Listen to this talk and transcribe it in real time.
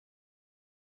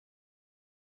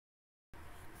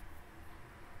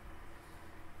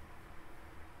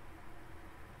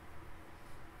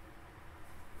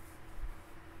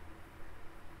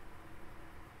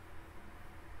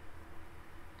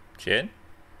Jen?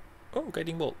 Oh,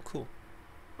 guiding bolt. Cool.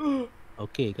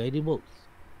 Okay, guiding bolts.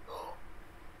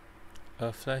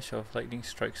 A flash of lightning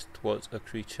strikes towards a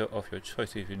creature of your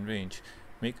choice within range.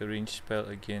 Make a ranged spell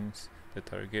against the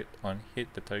target. On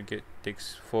hit, the target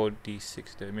takes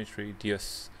 4d6 damage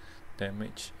radius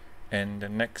damage, and the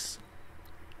next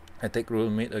attack roll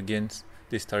made against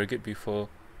this target before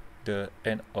the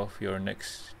end of your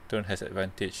next turn has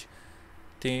advantage.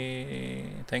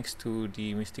 Thanks to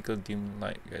the mystical dim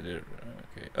light gather.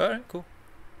 Okay, alright, cool.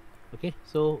 Okay,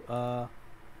 so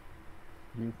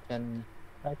You can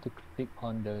try to click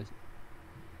on the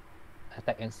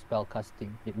attack and spell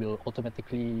casting. It will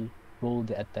automatically roll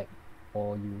the attack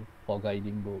for you for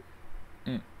guiding bolt.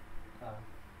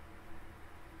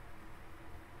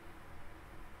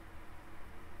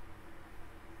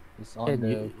 It's on And the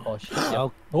you- caution.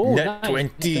 oh, Oh, Net nice.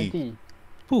 20.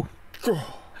 poof.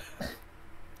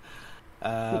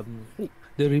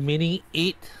 The remaining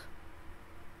 8.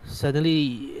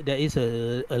 Suddenly, there is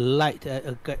a light,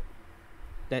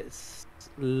 that's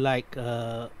like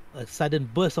a sudden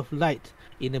burst of light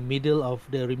in the middle of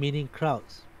the remaining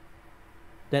crowds.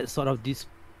 That sort of just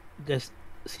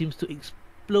seems to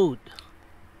explode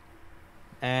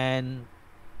and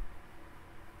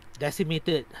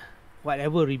decimated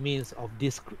whatever remains of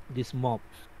this mob.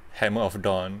 Hammer of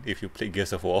Dawn if you play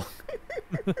Gears of War.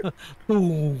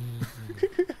 Boom!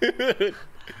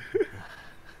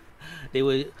 They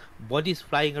were bodies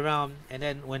flying around, and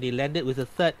then when they landed with a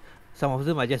thud, some of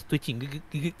them are just twitching.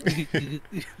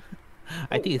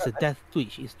 I think it's a death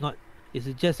twitch. It's not. It's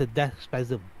just a death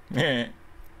spasm. That's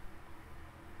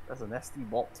a nasty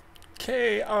bolt.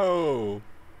 KO!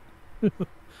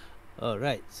 All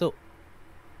right. So,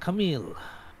 Camille,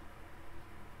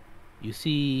 you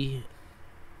see,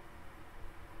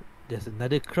 there's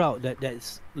another crowd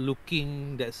that's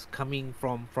coming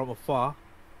from afar.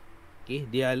 Okay,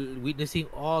 they are witnessing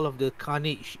all of the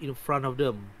carnage in front of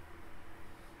them.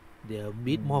 They are a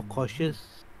bit more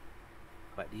cautious,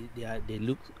 but they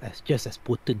look just as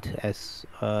potent as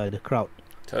the crowd.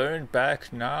 Turn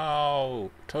back now!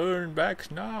 Turn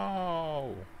back now!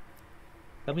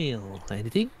 Camille,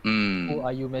 anything? Who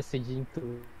are you messaging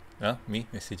to? Huh? Me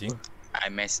messaging? I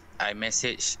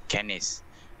message Canis.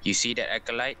 You see that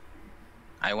acolyte?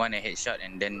 I want a headshot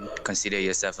and then consider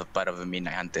yourself a part of the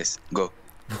Midnight Hunters. Go.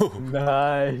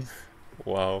 Nice.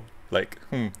 Wow. Like,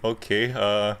 okay.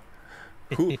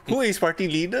 Who is party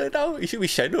leader now? It should be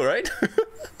Shado, right?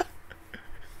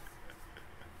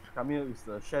 Camille is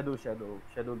the shadow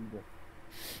leader.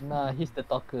 Nah, he's the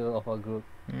talker of our group.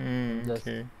 Just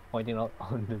Okay. pointing out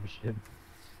on the mission.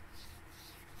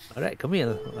 All right,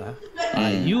 Camille.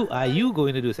 Are you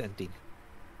going to do something?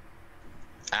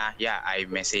 Yeah, I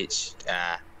message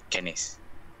Canis.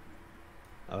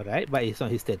 All right, but it's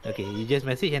not his turn. Okay, you just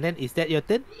message, and then is that your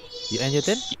turn? You end your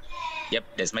turn? Yep,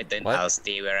 that's my turn. What? I'll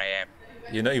stay where I am.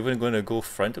 You're not even going to go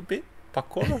front a bit?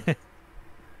 Parkour?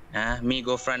 Me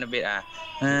go front a bit.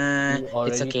 He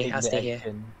already It's okay. take I'll the stay here.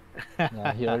 action.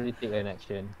 Yeah, he already take an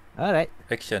action. All right.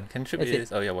 Action. Cantrip That's it.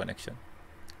 is... Oh yeah, one action.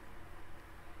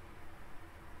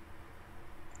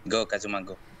 Go, Kazuma,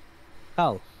 go.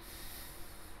 Carl.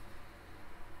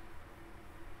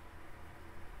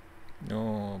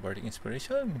 No, Bardic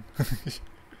Inspiration.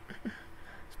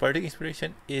 Bardic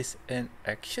Inspiration is an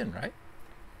action, right?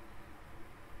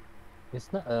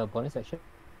 It's not a bonus action.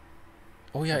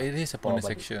 Oh yeah, it is a bonus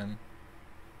but- action.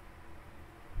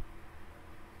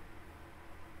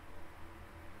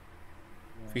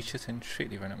 Features and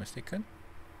trait, if I'm not mistaken.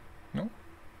 No?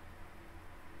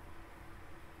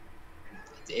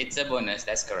 It's a bonus.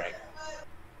 That's correct.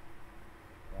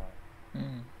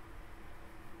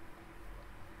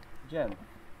 Jen.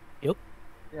 Yup.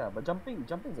 Yeah, but jumping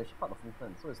is actually part of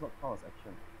movement, so it's not count as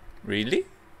action. Really?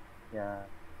 Yeah,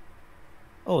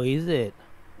 Oh, is it?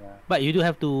 yeah, But you do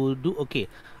have to do okay.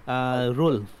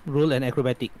 Roll and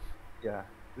acrobatic. yeah.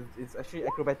 It's actually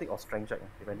acrobatic or strength check,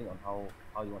 depending on how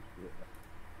you want to do it.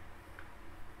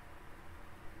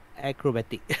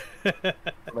 Acrobatic.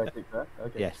 Acrobatic, huh?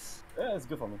 Okay. Yes. Yeah, it's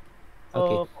good for me.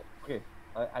 So, okay.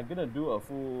 I'm gonna do I'm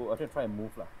gonna try and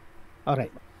move lah. All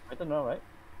right. My turn now, right?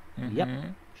 Yep.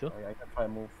 Mhm. Sure. I can try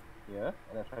and move here,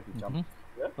 and then try to jump. Mhm.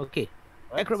 Yeah. Okay.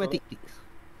 Right, Acrobatic.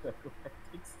 So,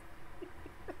 acrobatics.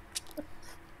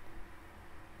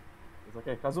 It's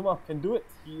okay. Kazuma can do it.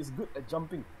 He is good at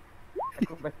jumping.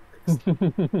 Acrobatics.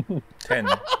 10.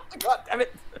 God damn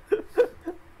it!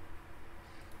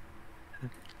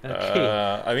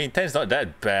 Okay. I mean, 10 is not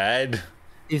that bad.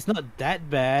 It's not that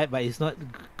bad, but it's not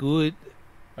good.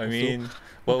 I So, mean,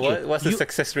 well, okay, what's the you-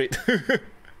 success rate?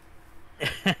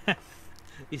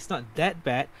 It's not that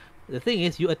bad. The thing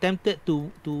is, you attempted to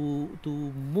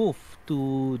move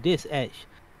to this edge.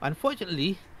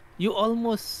 Unfortunately, you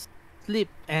almost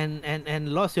slipped and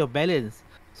lost your balance.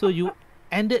 So you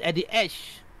ended at the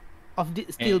edge of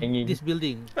Hanging. this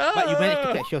building, but you managed to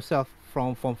Ah! catch yourself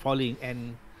from falling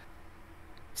and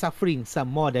suffering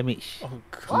some more damage. Oh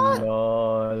god.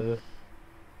 Lol.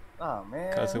 Ah,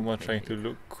 man. Kazuma trying to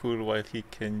look cool while he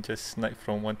can just snipe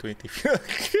from 120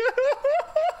 feet.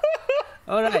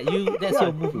 All right, that's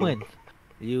your movement.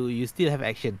 You still have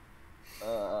action.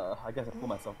 I guess I pull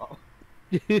myself out.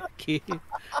 Okay.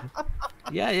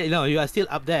 Yeah, no, you are still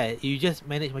up there. You just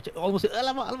managed almost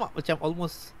alamak, macam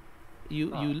almost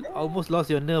you almost lost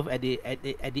your nerve at the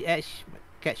edge,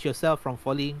 catch yourself from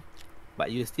falling,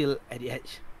 but you're still at the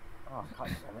edge. Oh,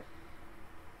 god damn it.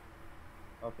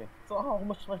 Okay, so how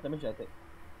much damage did I take?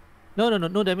 No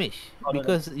damage, Oh, no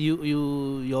because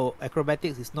your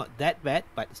acrobatics is not that bad,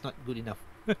 but it's not good enough.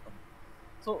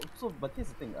 But here's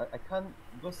the thing, I can't,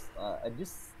 because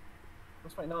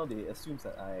right now they assume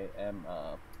that I am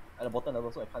at the bottom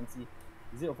level, so I can't see.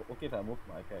 Is it okay if I move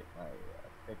my character?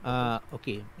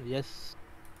 Okay, yes,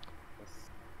 Just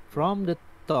from the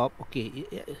top. Okay,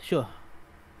 sure.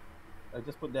 I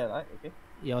just put there, right? Okay.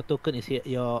 Your token is here.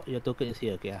 Your token is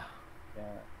here. Okay.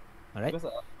 Yeah. All right.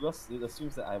 Because it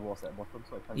assumes that I was at bottom,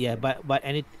 so I can't. Yeah, see but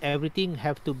everything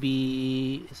have to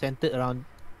be centered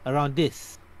around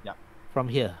this. Yeah. From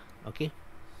here. Okay.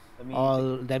 Let me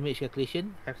All damage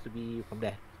calculation has to be from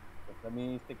there. let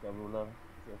me take the ruler.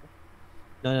 See, okay?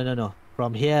 No.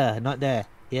 From here, not there.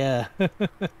 Here. Yeah,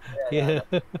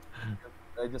 Here.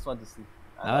 I just want to see.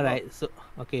 All right. So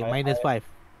okay, I- -5.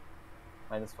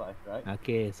 -5, right?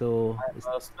 Okay. So I'm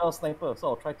a spell sniper,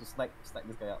 so I'll try to snipe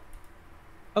this guy out.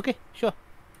 okay, sure.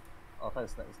 I'll try to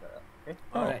snipe this guy out. Okay.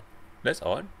 All Oh, right. that's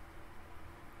odd.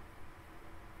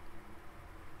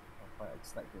 I'll try to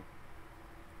snipe him.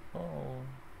 Oh,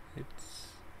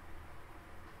 it's.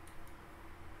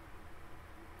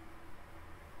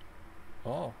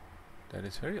 Oh, that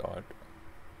is very odd.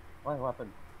 Why? What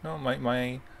happened? No,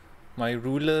 my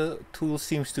ruler tool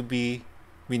seems to be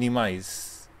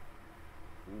minimize.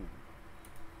 Ooh.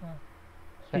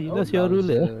 Hey, Oh, that's your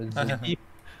ruler. Bowser.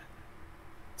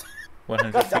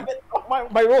 100 God damn feet. it! Oh,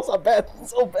 my rolls are bad.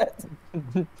 So bad.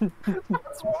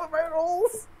 What's wrong with my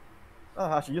rolls?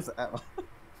 I should use the app.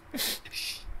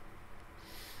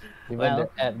 Even Well-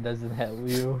 the app doesn't help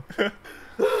you.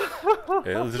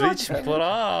 Eldritch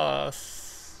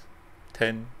Blast.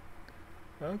 10.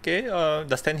 Okay,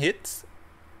 does 10 hits?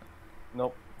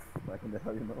 Nope. I can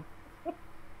tell you no.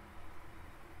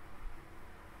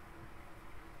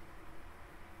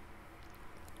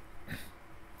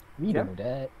 We don't know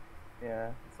that.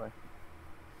 Yeah, it's fine.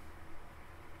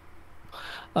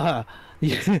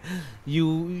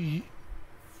 You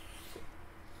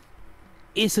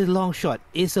it's a long shot,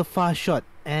 it's a fast shot,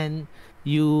 and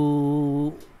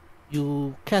you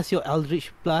cast your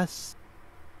Eldritch Blast.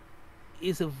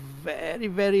 It's a very,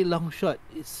 very long shot.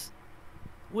 It's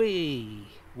way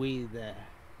there.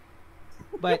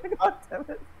 But God damn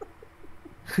it.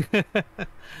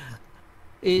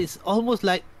 it's almost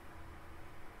like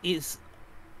it's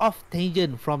off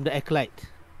tangent from the Acolyte.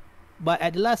 But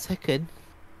at the last second,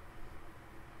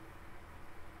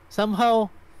 somehow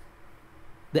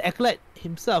the Acolyte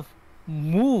himself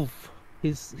moved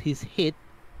his head,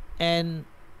 and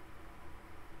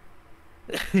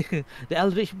the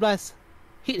Eldritch Blast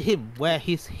hit him where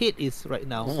his head is right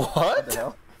now. What the What?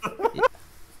 hell?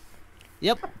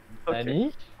 Yep.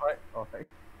 Nani? Alright, alright.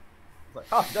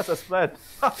 It's like, that's a spread.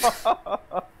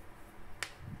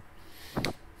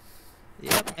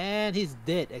 Yep. And he's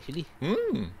dead actually.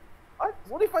 Hmm. What?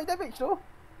 45 damage though?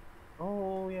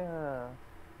 Oh yeah.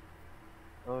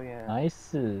 Oh yeah.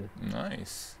 Nice.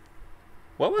 Nice.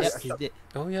 What was? Yep, he's dead.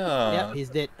 Oh yeah. Yep, he's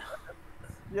dead.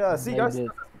 Yeah, see Like guys? that.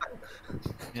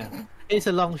 Yeah. It's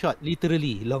a long shot,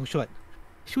 literally long shot.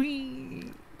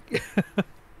 Shui.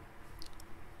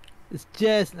 It's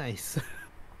just nice.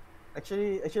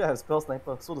 Actually I have spell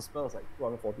sniper, so the spell is like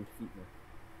 240 feet now.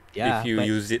 Yeah. If you but,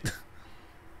 use it.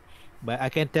 but I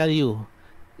can tell you,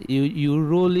 you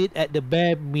roll it at the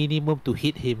bare minimum to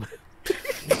hit him.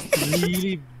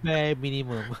 Really bare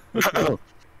minimum.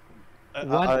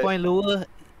 1 point lower,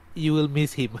 you will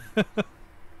miss him.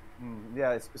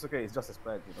 Yeah, it's okay, it's just a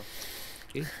spread, you know.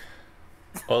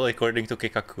 All according to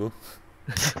Kekaku.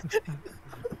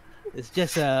 It's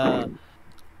just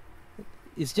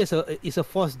a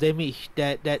force damage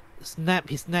that snap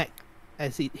his neck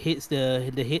as it hits the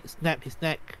head, snap his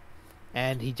neck,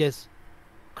 and he just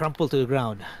crumpled to the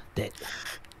ground, dead.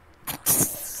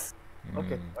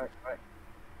 Okay, Hmm. alright.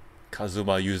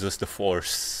 Kazuma uses the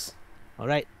force. All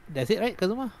right, that's it, right,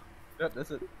 Kazuma? Yeah,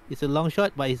 that's it. It's a long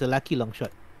shot, but it's a lucky long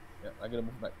shot. Yeah, I'm gonna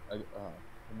move back. I move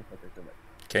my character back.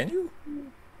 Can you?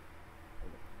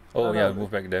 Oh No, yeah, no,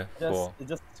 move back there for. It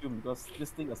just assume because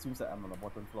this thing assumes that I'm on the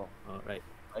bottom floor. All right.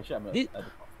 Actually, I'm This- at the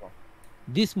top floor.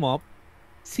 This mob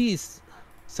sees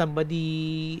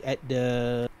somebody at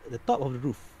the top of the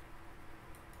roof.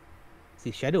 See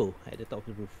Shadow at the top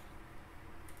of the roof,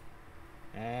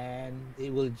 and it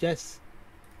will just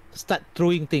start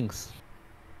throwing things.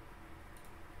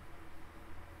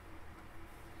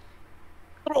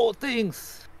 Throw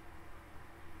things.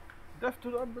 Death to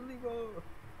the unbeliever.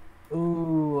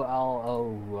 Ooh,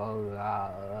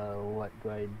 what do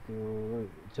I do?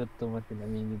 Joto mati, let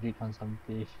me read on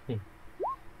something.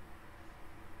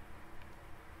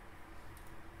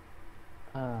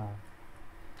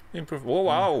 Improve. Oh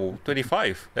wow,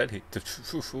 25. That hit.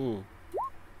 Total,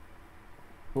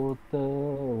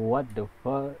 what the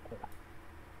fuck?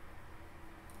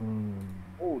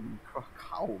 Holy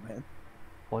cow, man.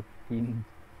 14.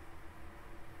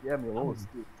 Yeah, my roll is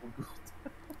still so good.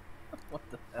 What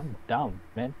the hell? I'm down,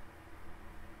 man.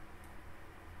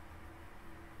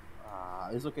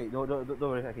 It's okay. Don't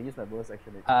worry. I can use my bonus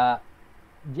action later.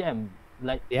 Gem,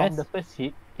 like Yes? from the first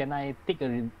hit, can I take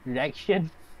a reaction?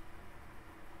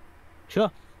 Sure.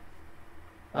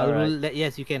 I will Alright. let.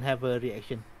 Yes, you can have a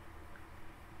reaction.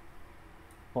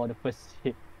 For the first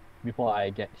hit, before I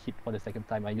get hit for the second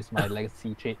time, I use my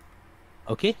legacy trait.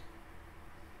 Okay.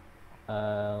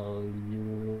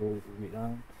 You wait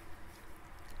on.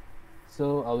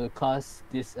 So I will cast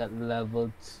this at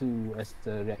level 2 as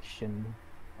the reaction.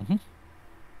 Mhm.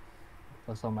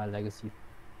 Because of my legacy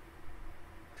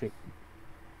trait.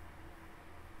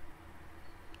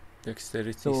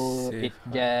 Dexterity So save. it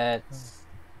gets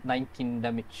 19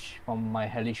 damage from my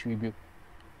hellish rebuke.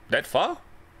 That far?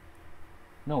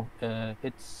 No,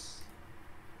 it's.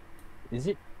 Is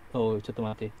it? Oh,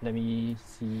 Chotomate. Let me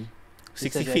see. 60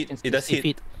 It's a feet. reaction It does 60 hit.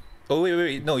 feet. Oh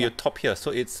wait. No, Yeah. you're top here, so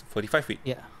it's 45 feet.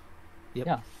 Yeah. Yep.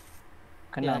 Yeah.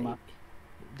 Kena Yeah, mah.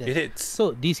 It hits.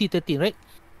 So DC 13, right?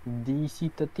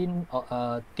 DC 13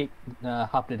 take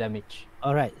half the damage.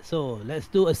 All right. So let's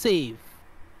do a save.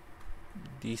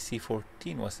 DC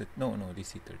 14 was it? No,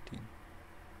 DC 13.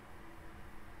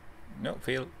 No,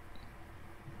 fail.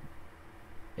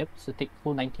 Yep, so take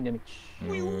full 19 damage.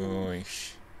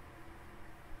 Nice.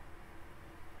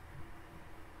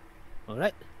 All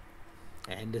right.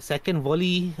 And the second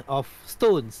volley of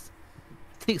stones,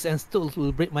 sticks and stones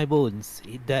will break my bones.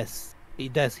 It does.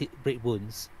 It does hit break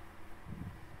bones.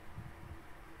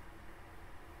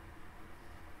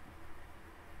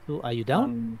 So are you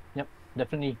down? Yep,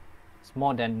 definitely. It's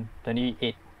more than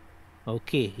 28.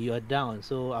 Okay, you are down.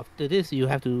 So after this, you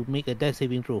have to make a death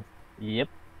saving throw. Yep.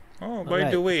 Oh, by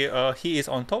the way, he is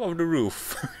on top of the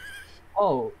roof.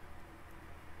 Oh.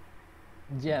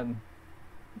 Gem.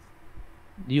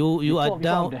 You Before- are before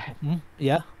down. I'm dead.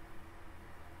 Yeah,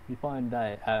 Before I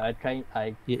die, I try.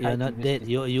 you're try to not use dead. this.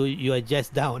 You are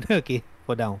just down. Okay,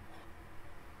 for down.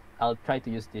 I'll try to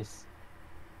use this.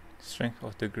 Strength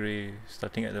of the Grave,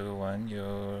 starting at level 1,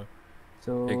 your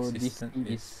So this Existence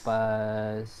is is-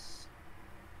 past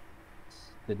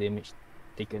the damage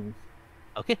taken.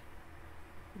 Okay.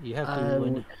 You have I to.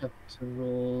 would have to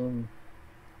roll.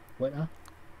 What?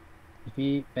 If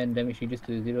you when damage reduced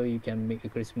to 0, you can make a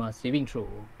charisma saving throw.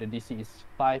 The DC is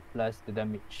 5 plus the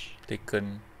damage.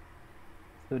 taken.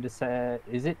 So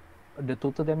is it the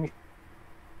total damage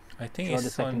I think or the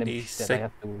it's on second the damage that I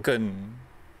have to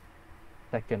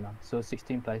second. So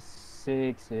 16 plus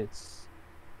 6, it's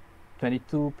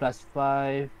 22 plus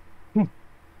 5.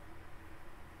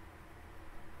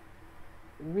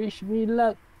 Wish me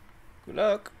luck. Good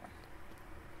luck.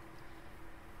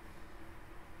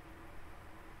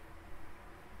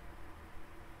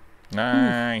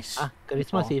 Nice.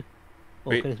 Charisma Oh. save. Oh,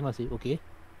 Wait. charisma save. Okay.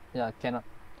 Yeah, cannot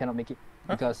make it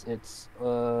Huh? because it's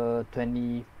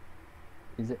 20.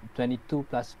 Is it 22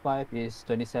 plus 5 is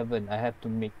 27. I have to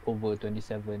make over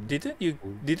 27.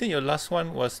 Didn't your last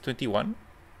one was 21?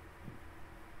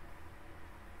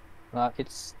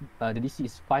 It's the DC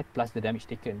is 5 plus the damage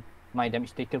taken. My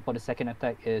damage taken for the second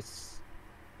attack is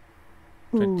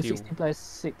 20. 16 plus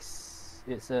 6.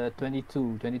 It's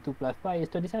 22. 22 plus 5 is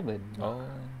 27. Oh,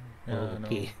 yeah,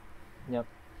 Okay. Yep.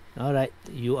 All right.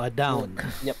 You are down.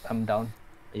 Yep, I'm down.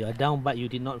 You are down, but you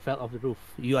did not fall off the roof.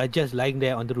 You are just lying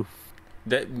there on the roof.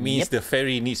 That means Yep. the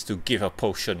fairy needs to give a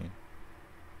potion.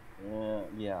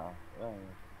 Yeah.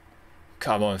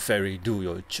 Come on, fairy, do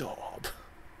your job.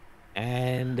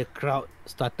 And the crowd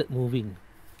started moving.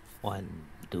 1,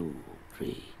 2,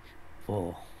 3,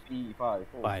 4, 3, 5,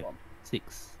 4, 5, 1.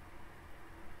 6.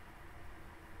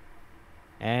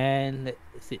 And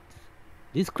that's it.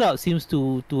 This crowd seems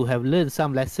to have learned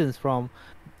some lessons from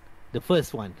the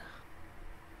first one.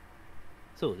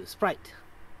 So the sprite.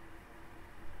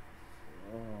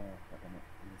 Oh, damn it.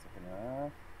 Give me a second,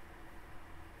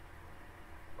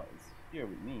 But it's here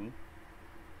with me.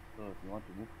 So if you want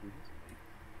to move to this way.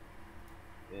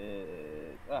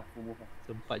 Full move.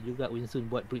 Sempat juga Winston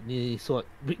buat Britney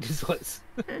swords.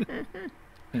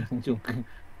 Joke.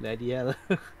 Bloody hell.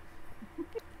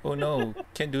 Oh no,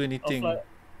 can't do anything.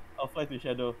 I'll fly to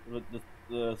Shado.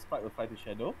 The sprite will fly to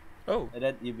Shado, Oh, and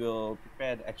then it will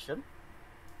prepare an action.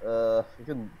 You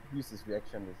can use this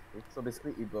reaction basically. So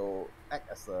basically, it will act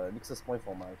as a nexus point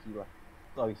for my healer.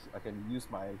 So I can use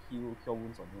my cure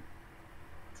wounds on him.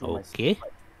 Through Okay. my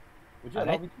sprite. Would you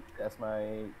allow me to use it as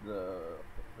the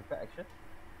prepare action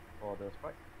for the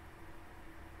sprite?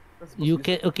 That's supposed You to use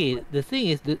can the okay. sprite. The thing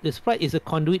is, the sprite is a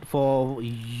conduit for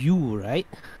you, right?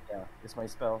 Yeah, it's my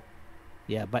spell.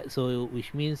 Yeah, but so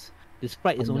which means the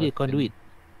sprite is On only a your turn. conduit.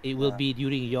 It will Yeah. be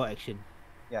during your action.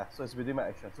 Yeah, so it's within my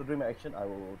action. So during my action, I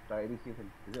will directly heal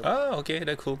him. Is it okay? ah, okay,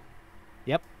 that's cool.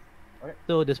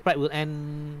 So the sprite will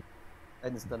end.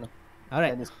 And it's done. All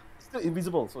right. And it's still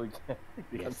invisible, so you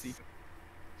can't see.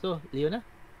 So Leona.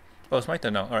 Oh, it's my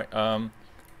turn now. All right.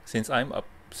 Since I'm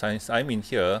in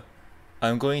here,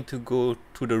 I'm going to go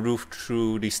to the roof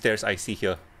through the stairs I see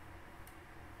here.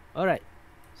 All right.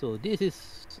 So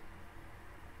this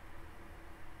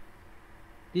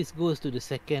goes to the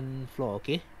second floor,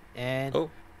 okay? And Oh.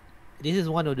 this is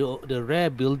one of the rare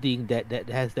building that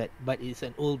has that, but it's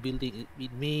an old building.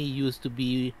 It may used to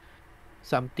be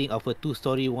something of a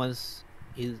two-story once,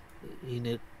 is in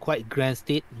a quite grand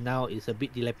state. Now it's a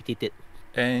bit dilapidated.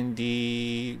 And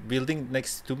the building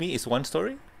next to me is 1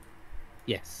 story.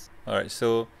 Yes. All right.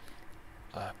 So,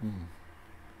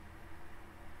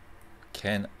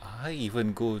 can I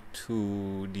even go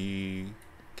to the?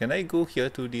 Can I go here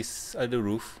to this other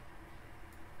roof?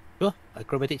 Sure.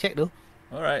 Acrobatic check though.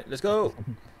 All right. Let's go.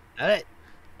 All right.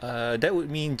 That would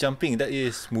mean jumping. That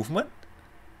is movement.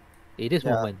 It is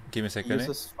Yeah. movement. Give me a It second.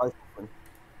 uses 5 movement.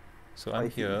 So I'm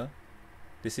 5 feet. here.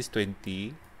 This is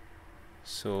 20.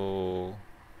 So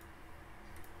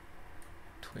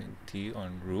 20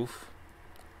 on roof.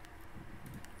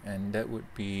 And that would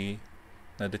be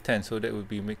another 10. So that would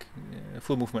be making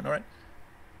full movement. All right.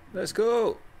 Let's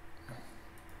go.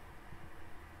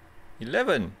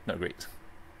 11. Not great.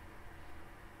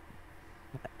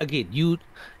 Again,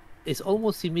 it's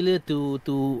almost similar to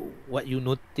what you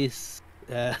notice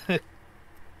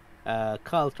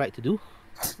Carl tried to do.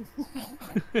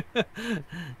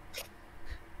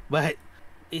 But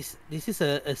this is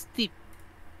a steep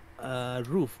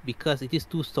roof because it is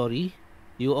 2-story.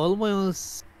 You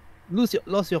almost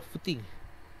lost your footing,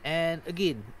 and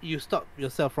again you stop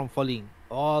yourself from falling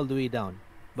all the way down.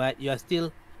 But you are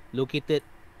still located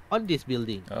on this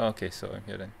building. Okay, so I'm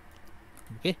here then.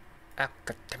 Okay. Ah,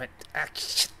 God damn it. Ah,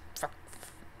 shit. Fuck.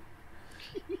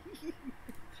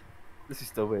 This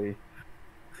is the way.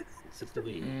 This is the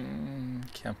way.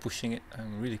 Okay, I'm pushing it.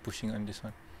 I'm really pushing on this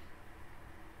one.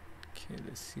 Okay,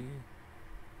 let's see.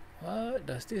 What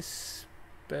does this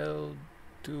spell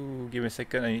do? Give me a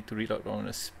second. I need to read out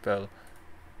on a spell.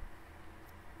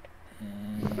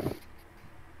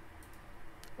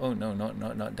 Oh no, not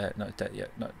that. Not that yet.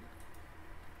 Not.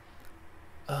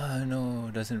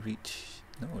 No, doesn't reach.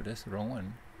 No, that's the wrong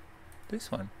one.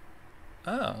 This one.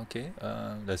 Ah, okay.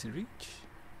 Does it reach?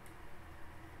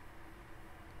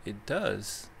 It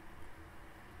does.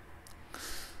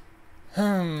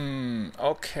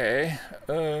 Okay.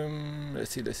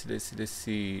 Let's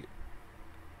see.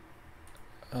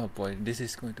 Oh boy, this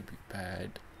is going to be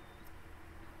bad.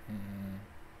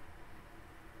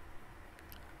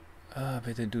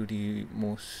 Better do the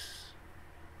most.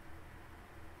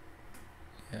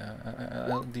 Yeah,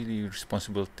 I'll do the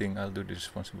responsible thing. I'll do the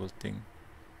responsible thing.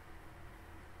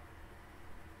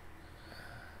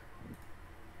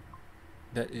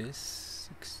 That is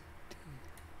 60.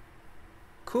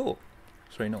 Cool.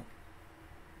 Sorry, no.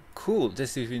 Cool,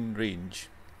 that's within range.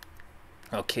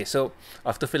 Okay, so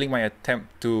after failing my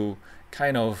attempt to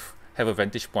kind of have a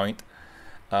vantage point,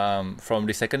 from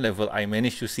the second level, I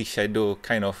managed to see Shado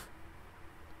kind of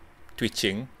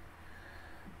twitching,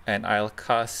 and I'll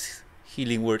cast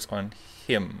healing words on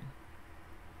him.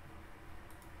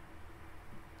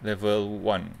 Level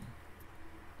 1.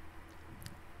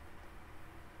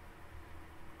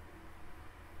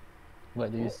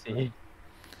 What do you say?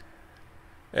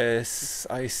 As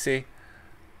I say,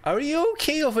 "Are you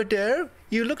okay over there?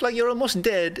 You look like you're almost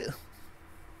dead."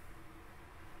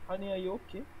 Honey, are you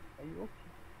okay? Are you okay?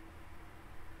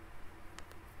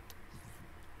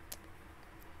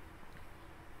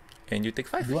 And you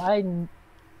take 5. Do I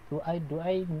I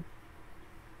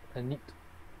need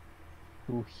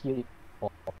to heal it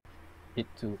or it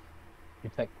to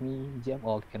affect me, Gem,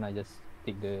 or can I just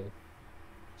take the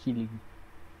healing?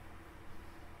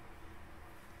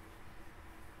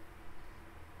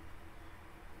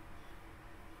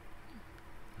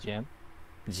 Gem?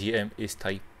 GM is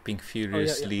typing Oh, yeah,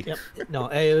 furiously. yep. No,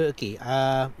 okay.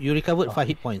 You recovered 5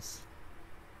 hit points.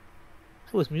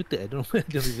 I was muted. I don't know. I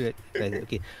don't realize it.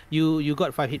 Okay, you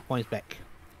got 5 hit points back.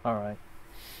 Alright.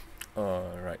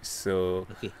 Alright, so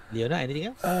Okay, Leona, anything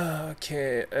else?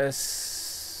 okay, let's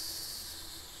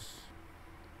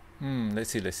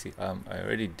see. I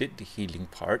already did the healing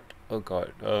part. Oh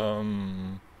god.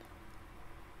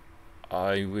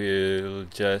 I will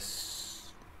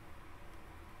just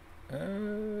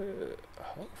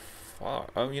how far?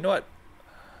 You know what?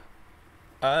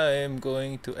 I'm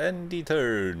going to end the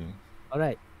turn. All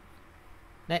right.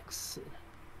 Next,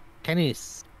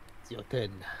 Canis, it's your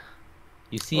turn.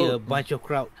 You see Oh, a bunch of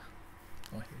crowd.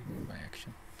 Oh, here we go, my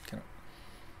action. Cannot.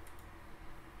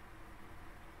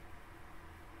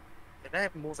 Can I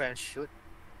move and shoot?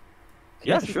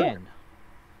 Yes, sure. you can.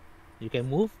 You can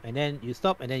move and then you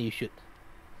stop and then you shoot.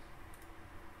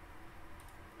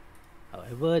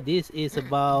 However, this is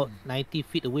about 90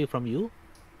 feet away from you.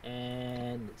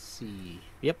 And let's see.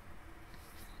 Yep.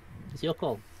 It's your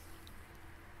call.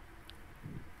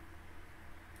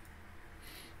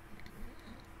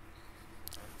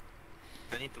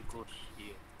 I need to go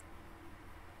here.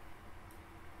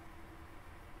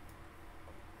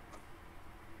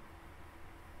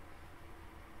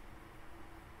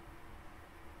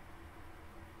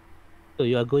 So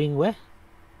you are going where?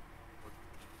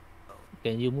 Oh,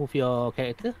 Can you move your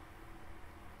character?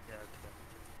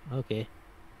 yeah, Okay. okay.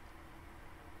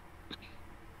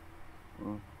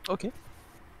 Okay.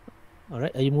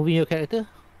 Alright, are you moving your character?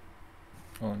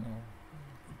 Oh no.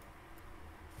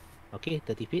 Okay,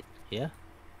 30 feet. Yeah.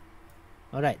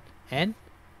 Alright, and?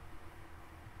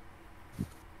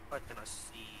 I cannot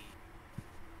see.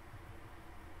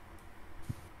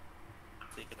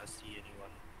 I cannot see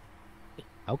anyone.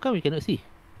 How come you cannot see?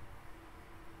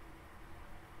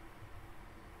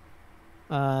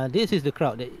 This is the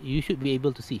crowd that you should be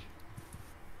able to see.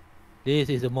 This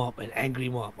is a mob, an angry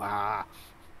mob.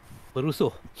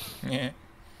 Peruso. Yeah.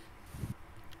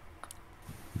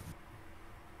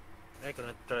 I'm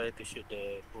gonna try to shoot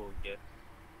the bow again.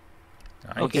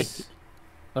 Okay. Nice.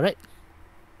 Alright,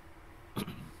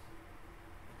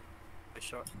 The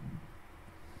shot.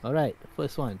 alright.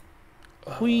 First one.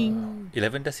 Wing.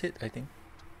 11 does hit, I think.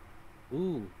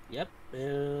 Ooh, yep.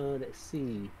 Let's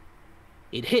see.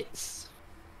 It hits.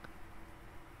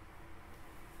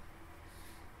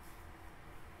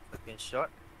 Second shot.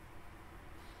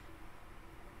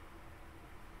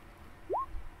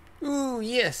 Ooh,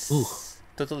 yes. Ooh.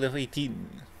 Total level 18.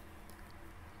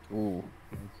 Ooh.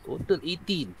 Total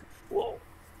 18. Whoa.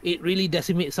 It really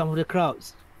decimates some of the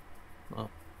crowds. Oh,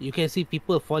 you can see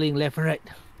people falling left and right.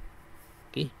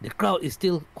 Okay, the crowd is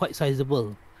still quite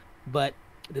sizable, but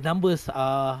the numbers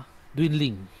are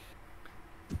dwindling.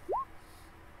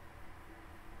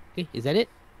 Okay, is that it?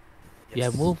 You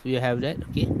have Yes. move, you have that.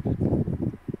 Okay.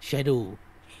 Shadow.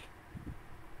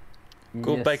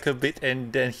 Go Yes. back a bit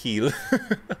and then heal.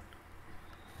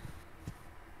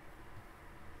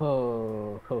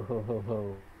 Ho ho ho ho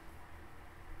ho.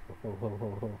 Ho ho ho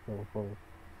ho ho ho.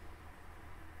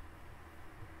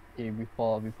 Okay,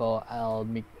 before I'll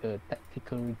make a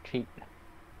tactical retreat.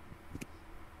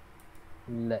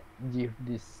 Give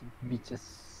these bitches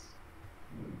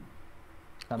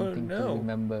something to no.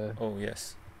 remember. Oh,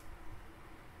 yes.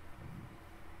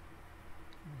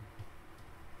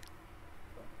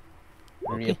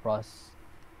 Okay. Reapproach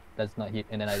does not hit,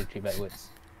 and then I retreat backwards.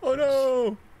 Oh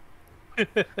no!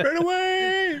 Run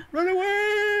away! Run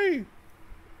away!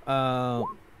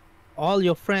 All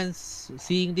your friends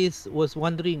seeing this was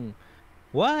wondering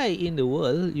why in the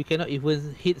world you cannot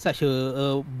even hit such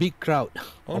a big crowd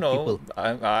Oh of no! people.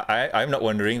 I'm not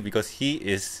wondering because he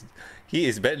is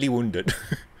badly wounded.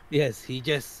 Yes, he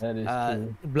just That is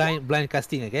true. blind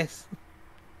casting, I guess.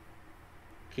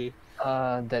 Okay.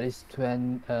 That is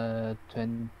 20.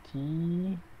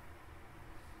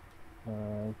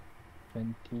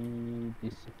 20.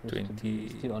 This is supposed to be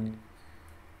 20. still on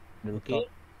the Okay. top.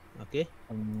 Okay.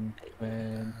 20,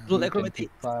 Roll acrobatics.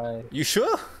 25. You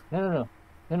sure? No.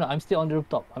 I'm still on the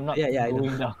rooftop. I'm not Yeah, I know.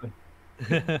 going down.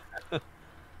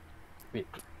 Wait,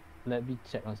 let me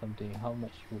check on something. How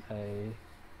much would I?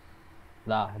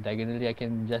 Diagonally I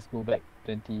can just go back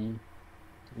 20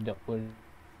 without full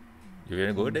You're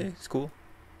gonna go there? It's cool.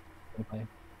 25.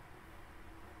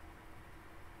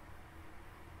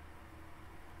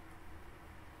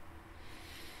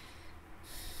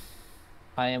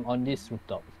 I am on this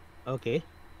rooftop, Okay.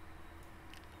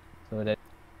 so that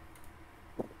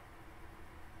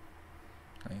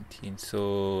 19.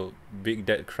 So big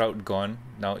dead crowd gone.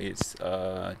 Now it's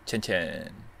Chen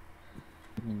Chen.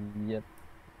 yep.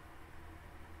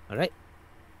 All right.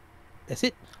 That's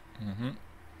it. Mm-hmm.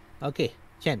 Okay,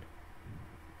 Chen.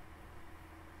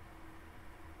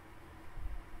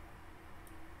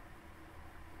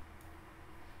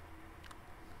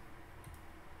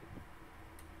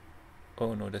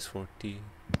 Oh no, that's 40,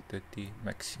 30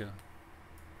 max here.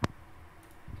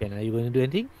 Chen, are you going to do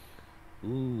anything?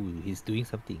 Ooh, he's doing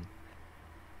something.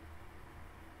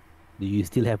 Do you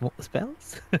still have more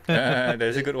spells?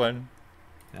 That's a good one.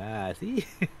 Ah, see?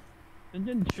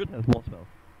 Engine should have more spells.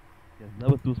 Yes,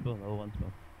 level 2 spell, level 1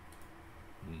 spell.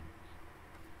 Hmm.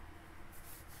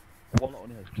 Warlock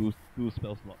only has two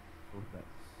spell slots. So that.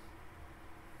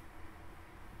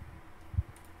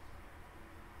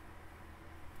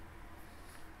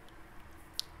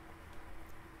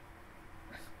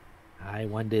 I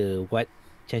wonder what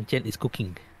Chen Chen is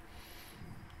cooking.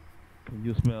 Can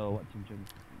you smell what Chin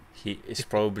He is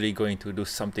probably going to do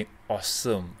something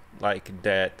awesome like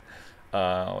that.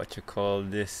 What you call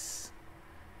this?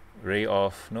 Ray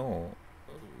of no.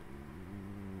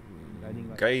 Guiding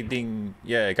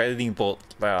light. Guiding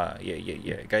bolt.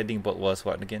 Yeah. Guiding bolt was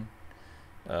what again?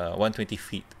 120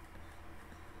 feet.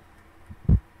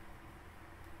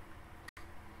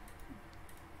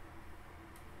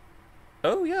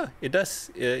 Oh yeah, it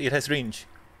does. It has range.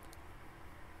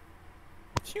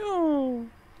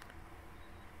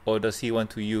 Or does he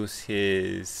want to use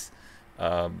his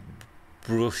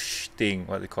brush thing?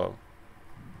 What they call?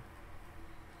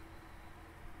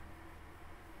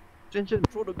 Chin,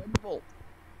 throw the guiding bolt.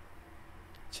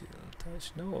 Chill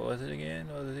touch. No, what was it again?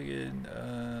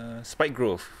 Spike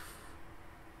growth.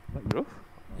 Like growth?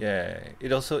 Yeah,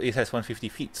 it has 150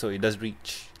 feet, so it does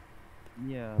reach.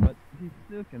 Yeah, but he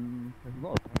still can have a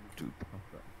lot of time to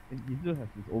cast that. He still has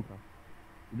his old cast.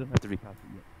 He doesn't have to recast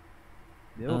it yet.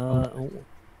 They all come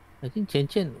I think Chen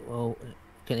Chen. Well,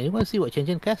 can anyone see what Chen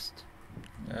Chen cast?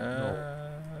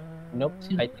 Nope.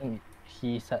 I think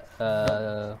he's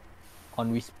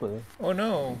on whisper Oh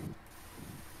no.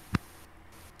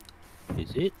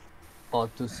 Is it? or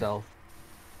to self.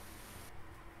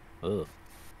 Oh.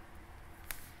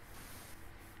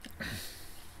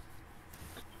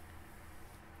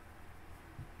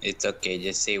 It's okay,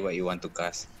 just say what you want to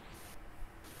cast.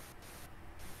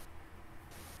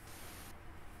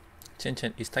 Chen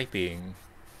Chen is typing.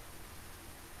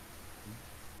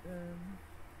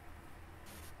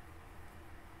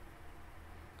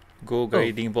 Go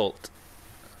guiding bolt.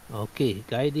 Okay,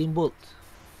 guiding bolt.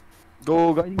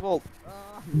 Go guiding bolt.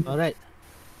 All right.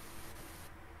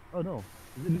 Oh no.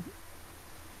 Is it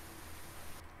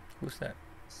Who's that?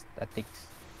 Statics.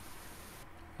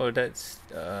 Oh, that's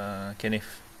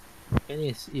Kenneth.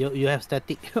 Dennis, you have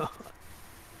static.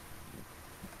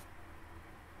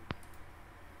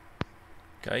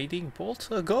 Guiding bolt,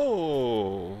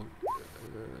 go.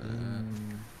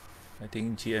 I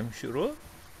think GM should roll.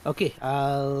 Okay,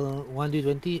 I'll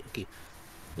 1d20. Okay,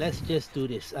 let's just do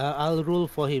this. I'll roll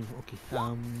for him. Okay.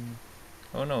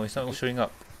 Oh no, it's not showing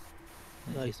up.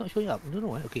 No, it's not showing up. I don't know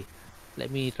why. Okay, let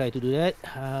me try to do that.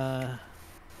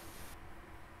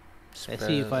 Let's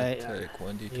see if I attack,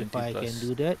 1d20 if I plus. can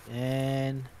do that.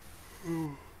 And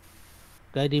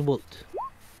guiding bolt.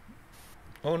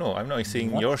 Oh no, I'm not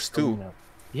seeing Not yours too. showing up.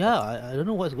 Yeah, I don't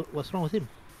know what's wrong with him.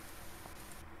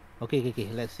 Okay.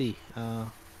 Let's see.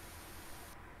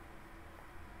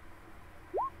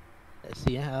 Let's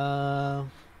see.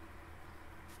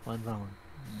 One round.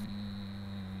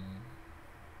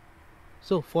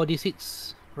 So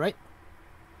 4d6, right?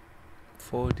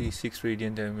 4d6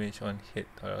 radiant damage on hit.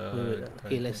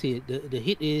 Okay, let's see. The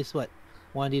hit is what?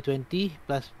 1d20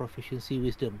 plus proficiency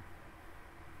wisdom.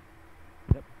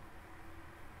 Yep.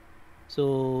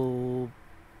 So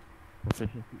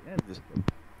proficiency and wisdom?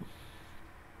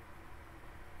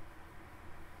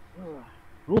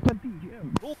 Roll 20,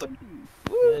 GM. Roll 20.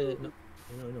 no.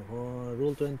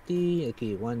 Roll 20.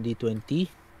 Okay, 1d20.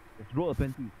 Let's roll a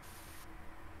 20.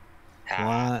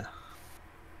 Ha,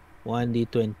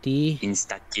 1d20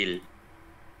 insta kill.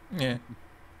 Yeah.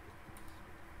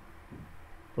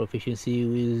 proficiency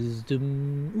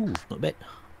wisdom. Ooh, not bad.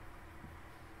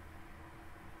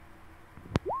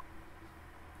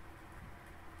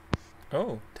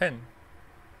 Oh, 10.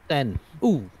 10.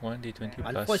 Ooh, 1d20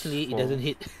 plus unfortunately, 4. it doesn't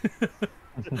hit.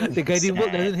 The guiding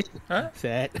bolt doesn't hit. Huh?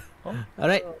 Sad. Oh.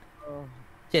 Alright.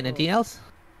 Chen, anything else?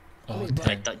 Oh, I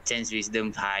 10. thought chance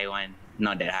wisdom high one,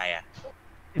 not that high.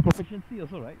 Proficiency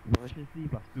also, right? Proficiency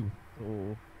plus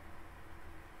 2.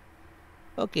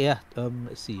 So Okay, yeah.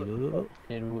 Let's see.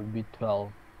 It would be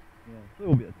 12. Yeah, so it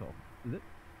will be a 12. Is it?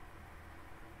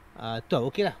 12.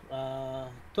 Okay lah.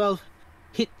 12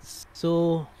 hits.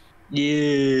 So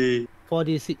Yay!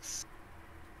 4d6.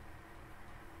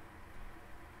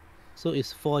 So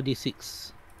it's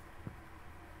 4d6.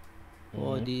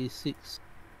 4d6.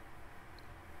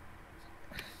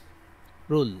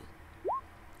 Roll.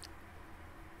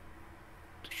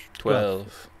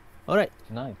 12. Alright.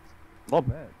 Nice. Not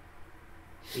bad.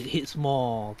 It hits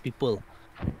more people.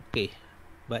 Okay.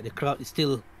 But the crowd is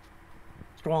still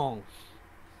strong.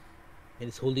 And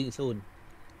it's holding its own.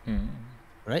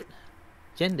 Right?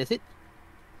 Chen, that's it?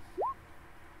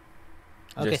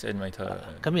 Okay. Just end my turn.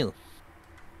 Camille,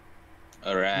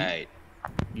 Alright.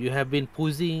 you have been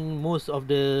posing most of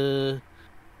the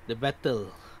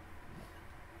battle.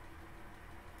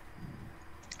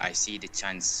 I see the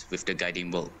chance with the guiding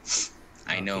bolt.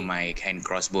 I know Okay. my hand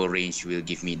crossbow range will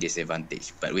give me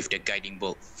disadvantage, but with the guiding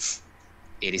bolt,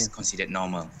 it is considered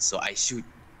normal. So I shoot.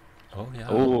 Oh, yeah.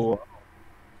 Oh,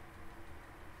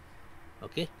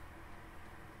 Okay.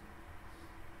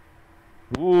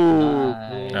 ooh.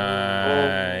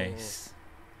 Nice.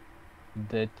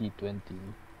 Dirty 20.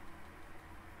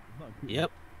 Not good.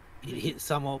 Yep. It hits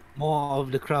more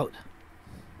of the crowd.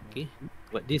 Okay.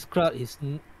 But this crowd is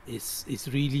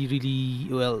really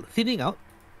well thinning out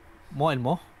more and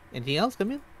more. Anything else,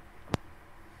 Camille?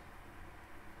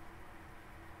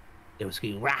 They were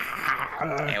screaming. "Rah!"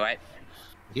 And what?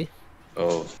 Okay.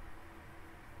 Oh.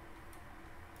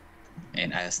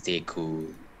 And I'll stay cool.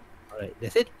 Alright,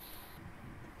 that's it.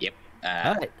 Yep.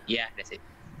 Alright. Yeah, that's it.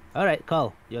 Alright,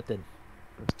 Carl, your turn.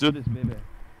 Let's do this, baby.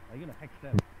 Are you gonna hex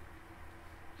them?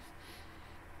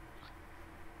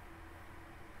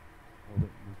 Oh,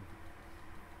 wait.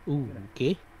 Ooh,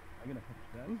 okay. I'm gonna hex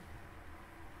them.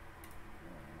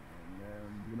 And then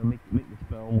we're gonna make the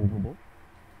spell movable.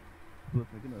 Plus,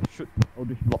 I'm gonna shoot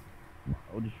Eldritch Block.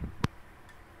 Eldritch.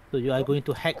 So you are going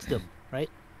to hex them, right?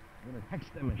 I'm gonna hex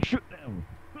them and shoot them.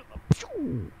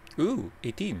 Ooh,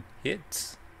 18.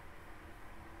 Hits.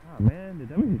 Ah, man, the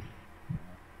damage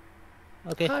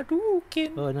is. Okay.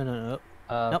 Hadouken. Oh, no.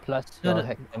 Nope. Plus No, your no.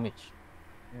 hex damage.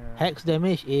 Yeah. Hex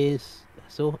damage is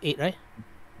so 8, right?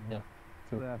 Yeah.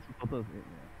 So that's total is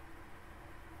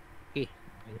 8,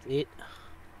 yeah. It's 8.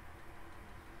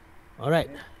 Alright.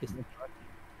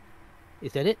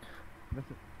 Is that it? That's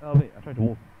it. Oh, wait, I tried to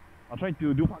move. I tried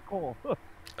to do parkour.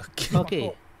 Okay.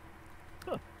 Okay.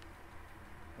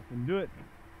 I can do it.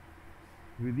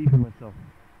 Relieve in myself.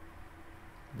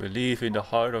 Believe in the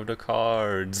heart of the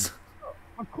cards.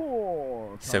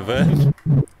 Parkour! 7.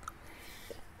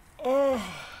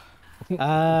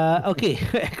 Okay.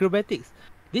 Acrobatics.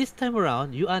 This time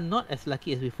around, you are not as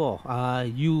lucky as before.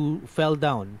 You fell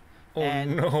down. Oh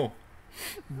And- no.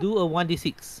 Do a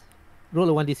 1d6. Roll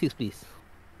a 1d6, please.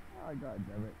 Ah, god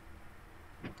damn it.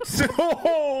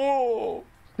 So.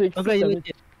 6,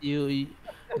 Congratulations. You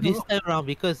this time around,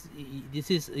 because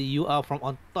this is you are from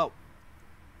on top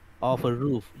of a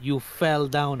roof. You fell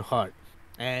down hard,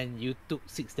 and you took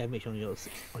 6 damage on your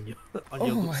on your Oh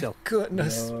good my self.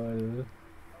 goodness.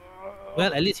 Well,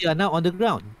 at least you are now on the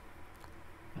ground.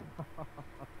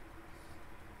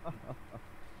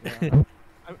 Yeah,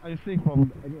 I'm safe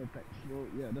from any attacks, so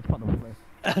yeah, that's part of the plan.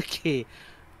 Okay.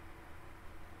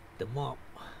 The mob.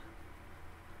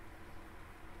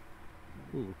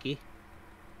 Ooh, okay.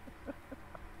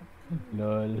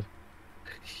 Lol.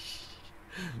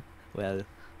 Well,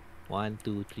 1,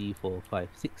 2, 3, 4, 5,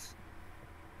 6.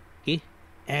 Okay,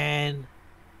 and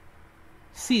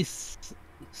see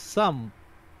some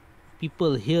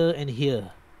people here and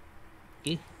here.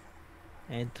 Okay,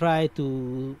 and try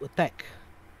to attack.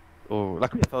 Oh,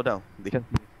 luckily I fell down. They can't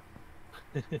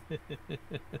see me.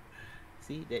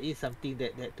 See, there is something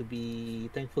that to be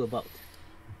thankful about.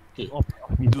 Okay, Off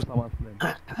me do someone's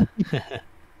plan.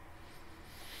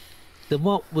 the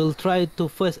mob will try to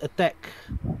first attack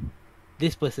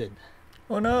this person.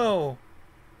 Oh no.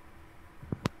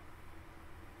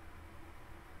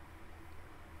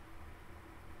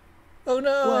 Oh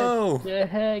no. What the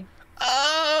heck?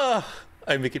 Ah!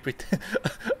 I make it pretend.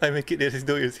 I make it as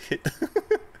though it's hit.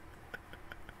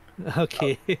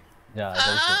 Okay, Yeah, that's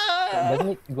it. Ah! Doesn't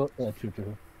it go?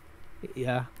 True.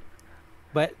 yeah,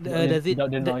 but Without does it? Without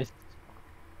the th- noise.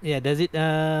 yeah, does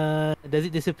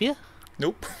it disappear?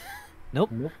 Nope.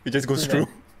 Nope. Nope. It just goes Too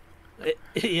through.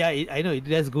 Yeah, I know it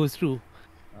just goes through.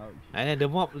 Ouch. And then the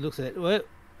mob looks at well,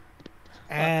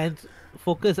 and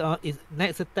focus on its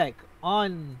next attack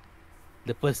on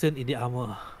the person in the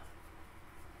armor.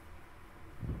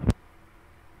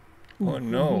 Oh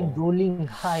no. Rolling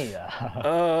high.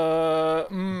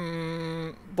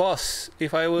 Boss,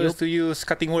 if I was Yup. to use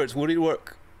cutting words, would it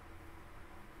work?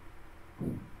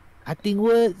 Cutting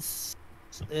words.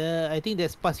 I think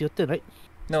that's past your turn, right?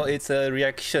 No, it's a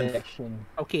reaction. Reaction.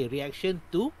 Okay, reaction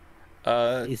to.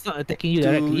 Uh, It's not attacking you to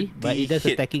directly, but the it does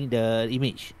hit. attacking the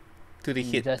image. to the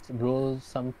You hit. just roll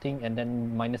something and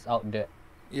then minus out the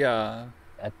Yeah.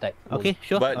 attack. roll. Okay,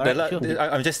 sure. But Alright, sure.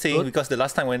 I'm just saying Roll. because the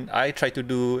last time when I tried to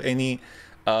do any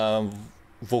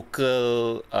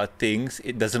vocal things,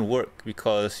 it doesn't work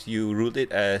because you ruled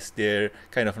it as they're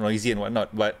kind of noisy and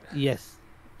whatnot. But Yes.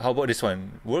 how about this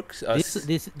one? Works?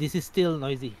 This is still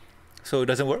noisy. So it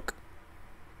doesn't work?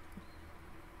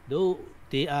 Though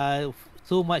they are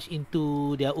so much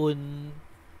into their own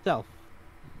self.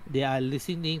 They are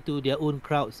listening to their own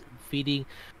crowds feeding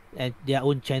and their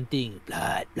own chanting.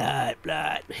 Blood, blood,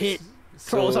 blood, hit.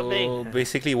 Throw So something.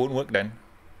 basically it won't work then.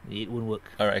 It won't work.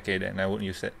 Alright, okay then I won't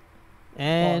use it.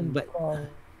 And but Con,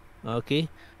 okay.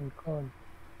 con.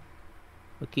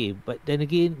 Okay, but then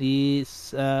again,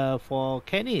 this for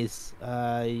Kenny's,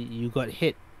 you got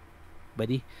hit,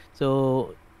 buddy.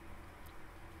 So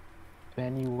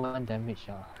 21 damage.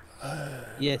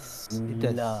 yes, it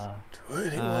does. Gila.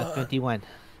 21.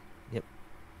 Yep.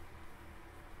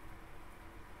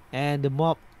 And the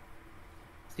mob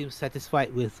seems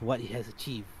satisfied with what it has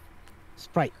achieved.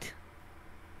 Sprite.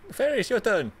 Ferris, your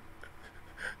turn.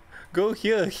 Go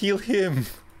here, heal him.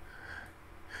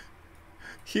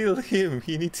 Heal him,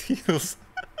 he needs heals.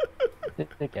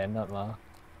 They cannot, ma.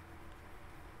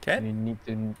 Can? We need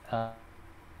to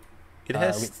It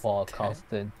has wait for 10.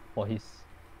 Carlston for his.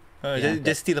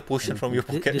 Just steal a potion from your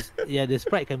pocket. The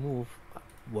sprite can move.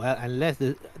 Well, unless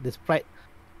the sprite.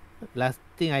 Last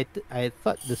thing I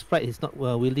thought the sprite is not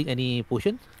wielding any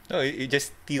potion. No, it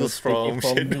just steals Take it from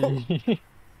Shado. me.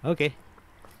 Okay.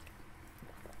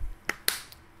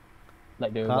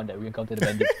 Like the Carl- one that we encountered the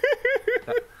bandit.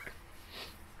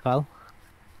 Carl.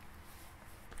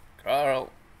 Carl.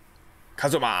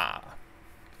 Kazuma.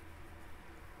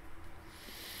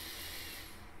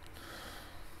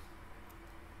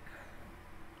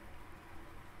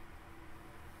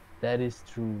 That is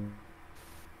true.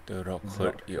 The rock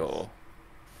hurt you.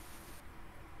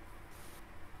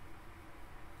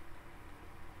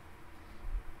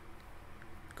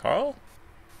 Carl?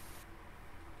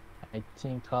 I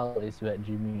think Carl is wet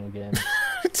dreaming again.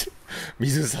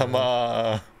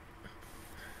 Mizu-sama.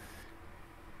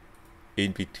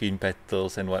 In between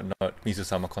battles and whatnot,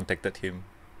 Mizu-sama contacted him.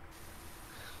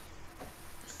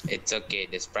 It's okay,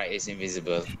 the sprite is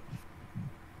invisible.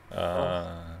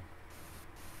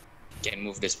 Can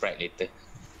move the sprite later.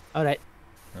 All right.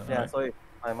 Yeah, sorry.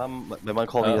 My mom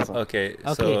called me just now. Okay,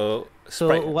 Okay. so So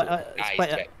Sprite, what? Ah, Sprite.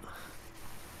 it's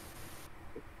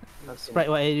back. Sprite.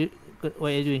 What are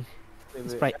you doing? Wait,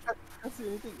 Sprite. I can't see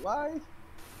anything. Why?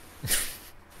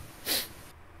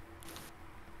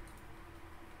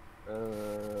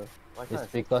 Why can't I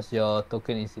It's see? because your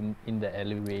token is in the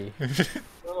alleyway.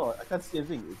 No, I can't see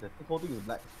anything. The whole thing is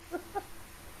black.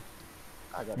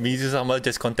 I got it. Mizu-sama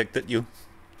just contacted you.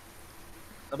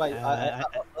 But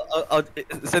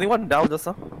is anyone down just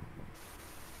now?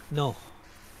 No.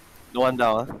 No one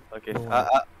down. Huh? Okay. No one.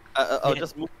 I'll Yeah.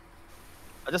 just move.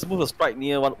 I'll just move a sprite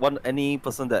near any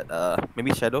person that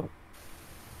maybe Shado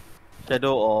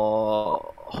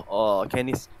or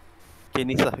Kenny's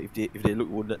lah if they look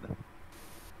wounded.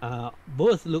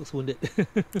 Both looks wounded.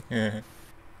 Yeah.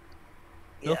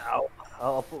 No. Yeah,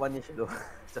 I'll put one near Shado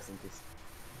just in case.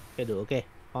 Shadow. Okay.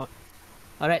 All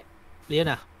right.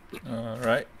 Leona.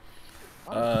 Alright.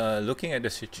 Looking at the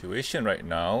situation right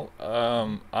now,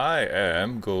 I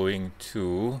am going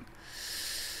to.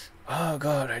 Oh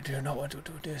god, I do not want to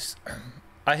do this.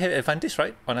 I have advantage,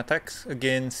 right, on attacks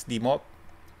against the mob.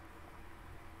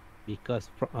 Because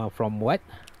from what?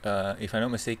 If I'm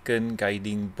not mistaken,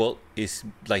 guiding bolt is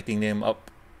lighting them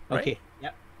up. Right? Okay.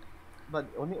 Yep. But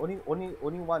only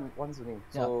one's name.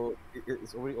 So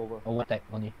it's already over. One attack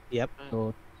only. Yep.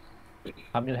 So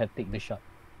Hamil had take the shot.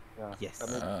 Yeah. Yes. I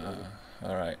mean,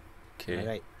 Alright. Okay. All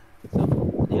right. So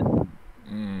yeah.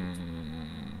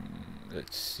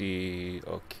 Let's see.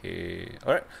 Okay.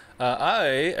 Alright.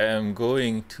 I am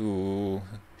going to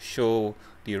show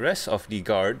the rest of the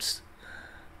guards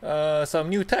some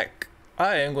new tech.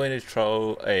 I am going to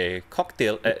throw a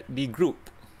cocktail at the group.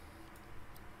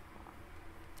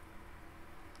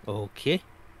 Okay.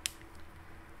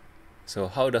 So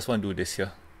how does one do this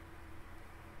here?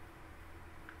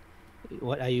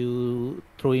 What are you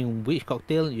throwing? Which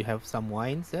cocktail? You have some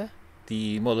wines there.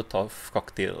 The Molotov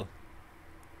cocktail.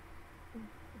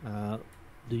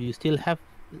 Do you still have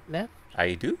left?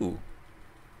 I do.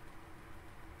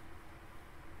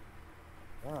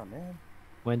 ah man.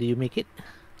 When do you make it?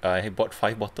 I bought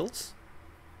 5 bottles.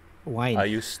 Wine. I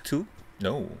used 2.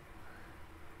 No.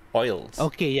 Oils.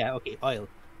 Okay, yeah, okay, oil.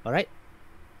 All right.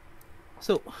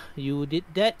 So you did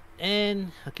that,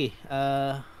 and okay.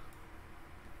 The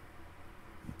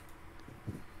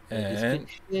And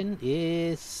description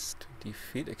is to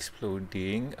defeat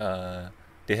exploding,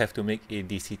 they have to make a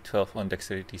DC 12 on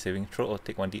dexterity saving throw or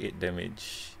take 1d8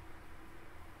 damage.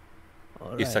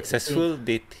 all If right, successful,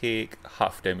 they take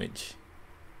half damage.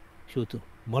 Shoot,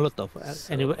 Molotov.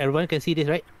 So- And everyone can see this,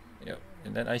 right? Yep.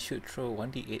 And then I should throw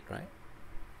 1d8, right?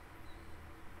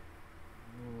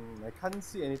 I can't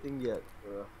see anything yet.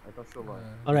 I'm not sure why.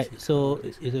 Alright, DC so 12,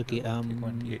 it's okay, take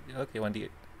 1d8. Okay, 1d8.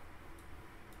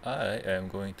 I am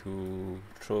going to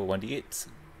throw 1d8.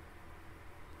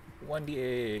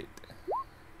 1d8.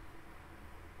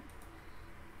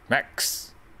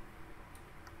 Max.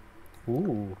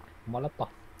 Ooh, Molotov.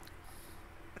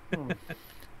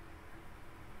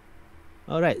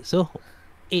 Alright, so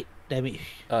 8 damage.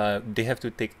 They have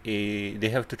to take a. They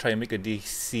have to try and make a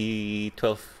DC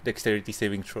 12 dexterity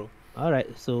saving throw.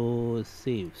 Alright, so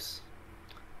saves.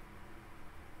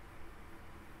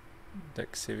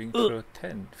 Dex saving throw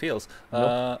 10 fails.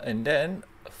 And then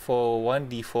for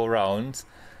 1d4 rounds,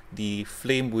 the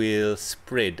flame will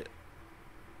spread.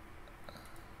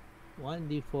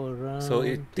 1d4 round. So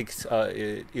it takes.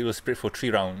 It will spread for 3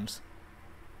 rounds.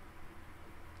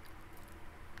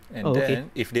 And Oh, then okay.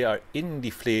 if they are in the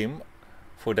flame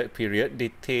for that period, they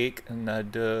take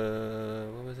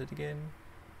another. What was it again?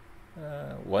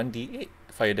 1d8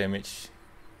 fire damage.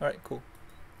 Alright, cool.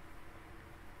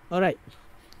 Alright.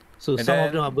 So And some of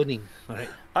them then- are burning. Alright.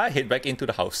 I head back into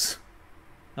the house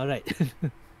Alright.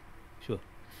 Sure.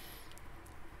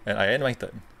 and I end my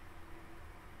turn.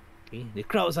 Okay. The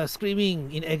crowds are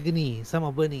screaming in agony. Some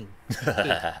are burning.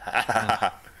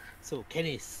 So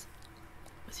Kenneth,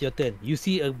 it's your turn. You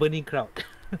see a burning crowd.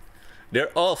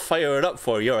 They're all fired up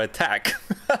for your attack.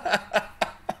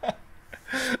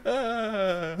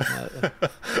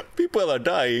 People are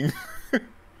dying.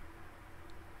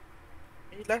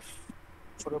 He left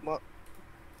for the mob.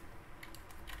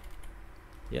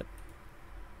 Yep.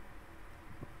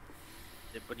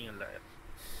 They're burning alive.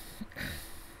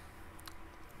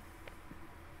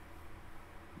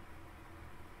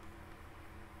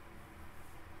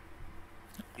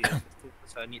 Yeah,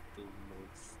 so I need to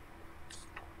move.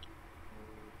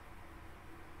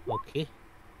 Okay.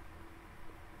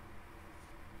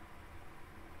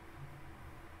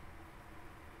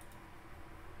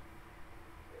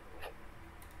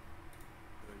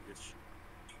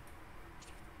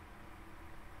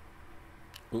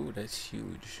 Ooh, that's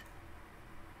huge.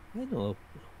 I know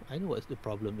what the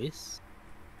problem is.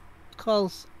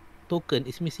 Carl's token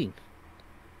is missing.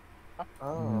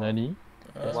 Oh. Nani?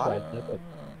 That's why Uh, I left it.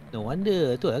 No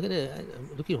wonder. Tu I'm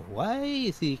looking. Why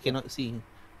is he cannot see?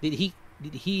 Did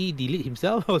he delete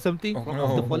himself or something Oh,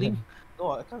 after no. falling?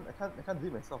 No, I can't do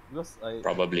it myself because I.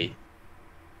 Probably.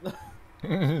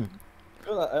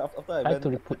 Because after I Try went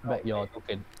to put back your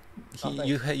token.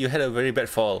 you had a very bad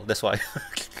fall. That's why.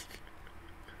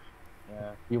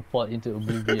 Yeah. You fall into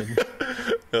oblivion.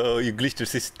 Oh, you glitched the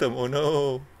system. Oh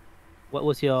no. What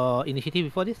was your initiative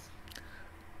before this?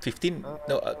 15?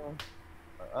 No.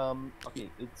 Okay,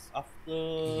 it's after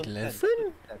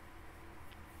 11? 10.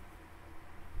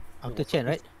 After Chen,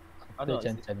 right? No,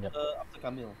 Chen, it's Chen, yep. after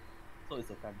Camille. So it's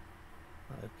a 10.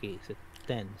 Okay, so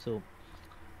 10. So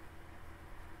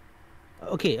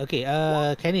okay.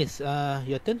 Kenneth,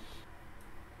 your turn.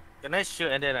 Can I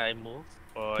shoot and then I move?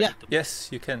 Or Yeah. I need to Yes,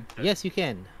 you can. Yes, you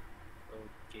can.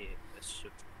 Okay, let's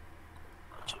shoot.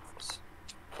 Shoot first.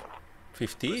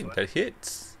 15. one. That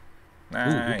hits. Ooh,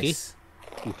 okay. Nice.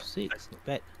 Ooh, 6. Not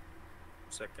bad.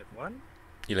 Second one.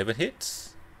 11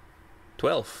 hits.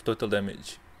 12 total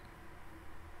damage.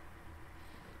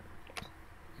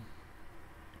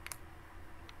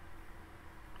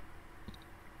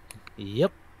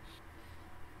 Yep.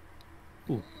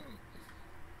 Ooh.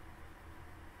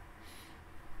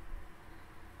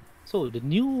 So the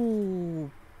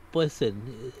new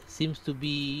person seems to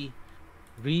be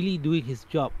really doing his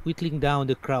job, whittling down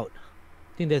the crowd.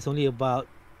 I think there's only about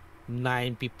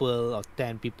 9 people or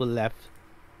 10 people left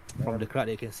from the crowd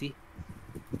that you can see.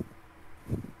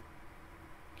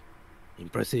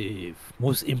 Impressive.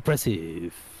 Most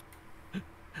impressive.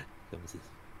 Comes this.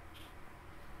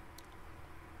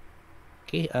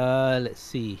 Okay, let's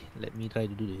see. Let me try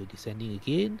to do the descending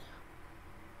again.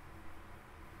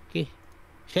 Okay.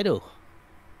 Shadow.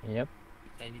 Yep.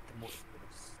 I need to move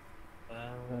first.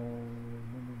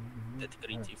 Tactical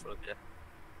retreat for that.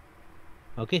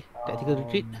 Okay, tactical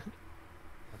retreat.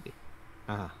 Okay.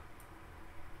 Ah.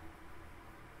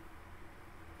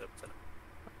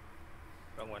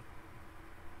 Wrong one.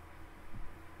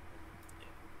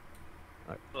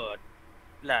 Alright. Oh,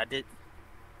 lah, there's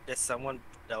someone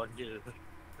down here.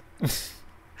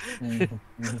 Mhm,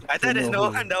 I thought you there's know no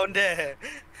who. one down there.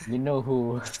 You know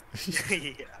who.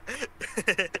 Yeah.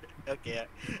 Okay,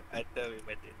 I thought we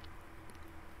met it.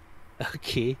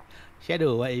 Okay.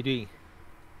 Shadow, what are you doing?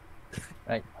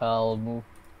 Right, I'll move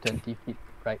 20 feet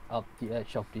right up the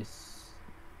edge of this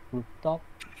rooftop.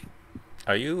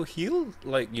 Are you healed?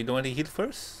 Like, you don't want to heal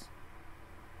first?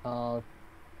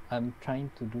 I'm trying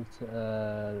to do.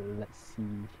 Let's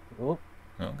see. Oh,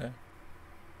 Okay.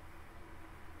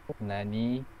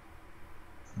 Nani.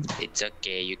 It's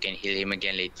okay, you can heal him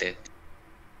again later.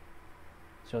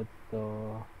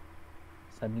 Shado.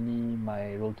 Suddenly,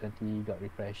 my roll 20 got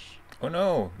refreshed. Oh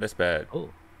no, that's bad. Oh,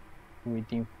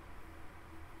 Waiting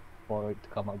for it to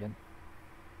come out again.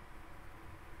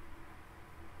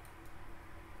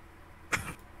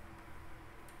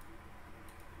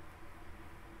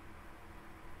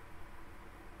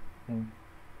 Hmm.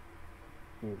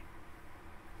 Okay.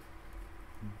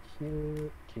 Here,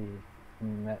 okay.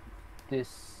 I'm at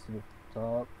this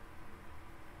rooftop.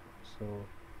 So,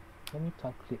 let me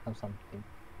calculate on something.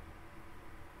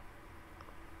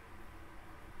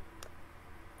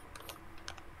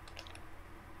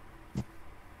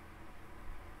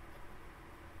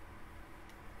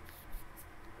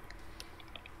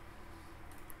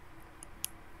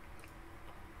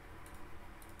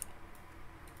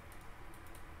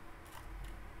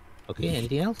 okay.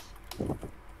 Anything else?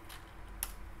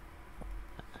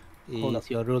 Hold Is up.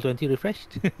 your roll 20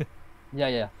 refreshed?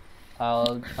 Yeah.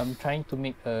 I'm trying to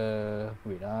make a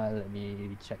wait. Let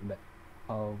me check back.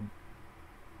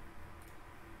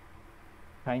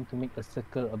 Trying to make a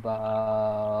circle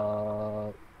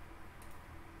about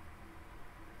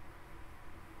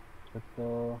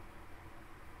circle.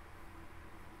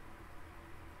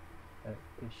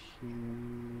 Is she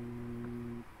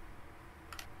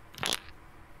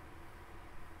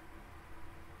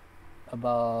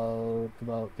about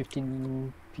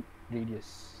 15 feet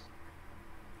radius.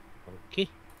 Okay.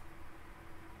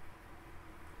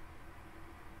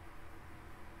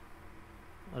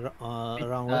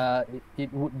 Around what? It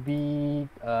would be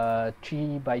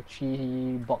 3 by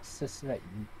 3 boxes, right?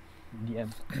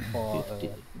 DM for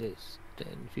 50, this, 10,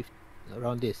 50,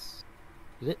 around this.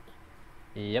 Is it?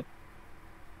 yep.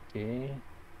 Okay.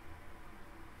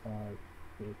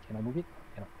 Okay, can I move it?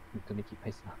 Cannot. Need to make it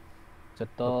nice.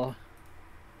 Contoh,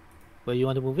 Where you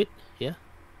want to move it? Here?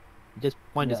 Just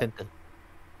point the Yeah. center.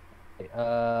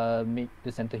 make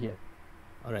the center here.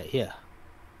 Alright, here.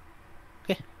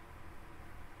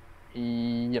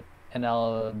 Yep. And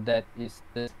that is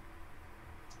the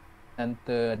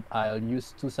center. I'll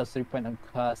use 2 sorcery point and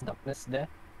cast darkness there.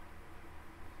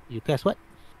 You cast what?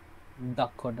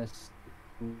 Darkness.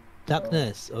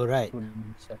 Darkness. Alright.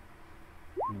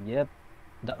 Yep.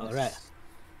 Darkness. Alright.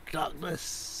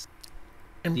 Darkness.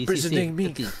 Imprisoning me.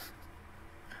 30.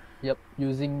 Yep.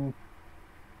 Using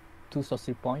 2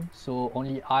 sorcery points, so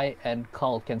only I and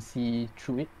Carl can see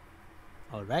through it.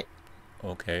 Alright.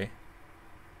 Okay.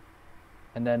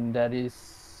 And then that is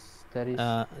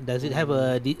Does it have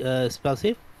a spell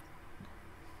save?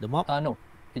 The mob? no.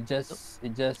 It just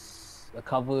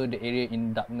cover the area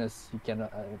in darkness. You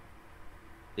cannot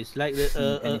It's like see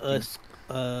anything.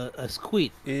 a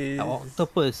squid, Is an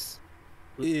octopus,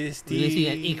 is releasing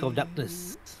an the ink of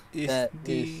darkness. Is That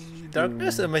the is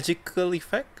darkness a to- magical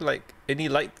effect? Like any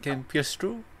light can pierce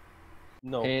through?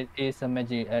 No. It is a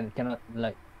magic and cannot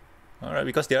like Alright,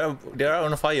 because they are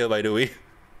on fire, by the way.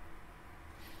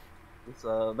 It's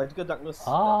a magical darkness.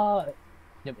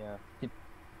 Yep. Yeah.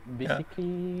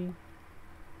 Basically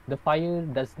the fire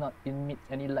does not emit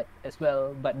any light as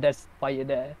well, but there's fire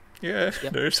there. Yeah,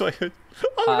 Yep. there's fire.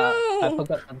 Oh I no!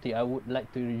 forgot something. I would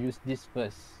like to use this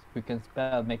first. We can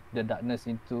spell make the darkness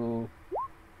into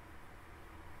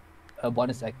a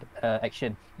bonus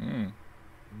action. Hmm.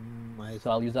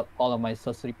 So I'll use up all of my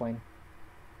sorcery point.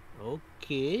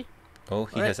 Okay. Oh,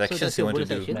 he Alright, has so actions that's he your want to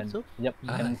bonus do. action. So? Yep.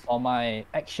 Ah. And for my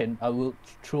action, I will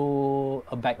throw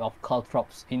a bag of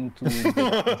caltrops into the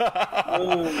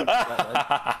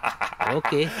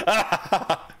Okay.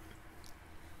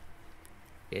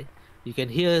 Okay. You can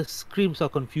hear screams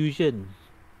of confusion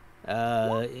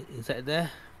inside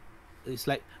there. It's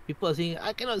like people are saying,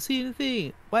 I cannot see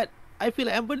anything, but I feel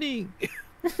like I'm burning.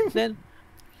 Then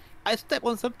I step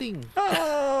on something.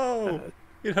 Oh,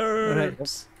 it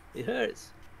hurts. It hurts.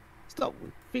 Stop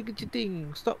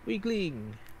fidgeting. Stop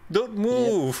wiggling. Don't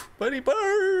move, but it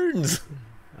burns.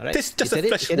 Alright. This is just Is a that it,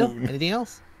 flesh Shadow? wound. Anything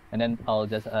else? And then I'll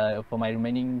just for my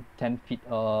remaining 10 feet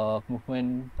of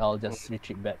movement, I'll just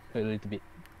retreat back a little bit.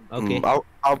 Okay.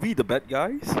 Are we the bad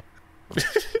guys?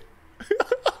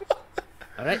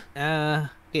 All right.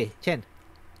 Okay, Chen.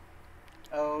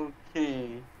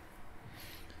 Okay.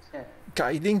 Yeah.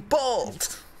 Guiding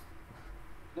bolt.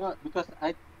 No, because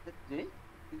I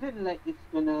is it like it's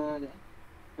gonna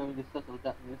from the source of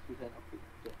darkness with an optic?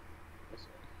 That's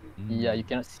all. Yeah, you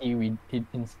cannot see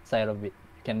inside of it.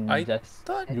 You can I just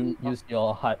thought- use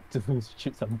your heart to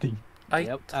shoot something. I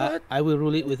Yep. thought, I will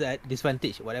rule it with at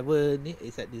disadvantage. Whatever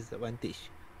is at disadvantage.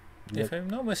 if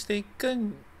I'm not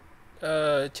mistaken,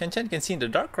 Chen Chen can see in the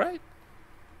dark, right?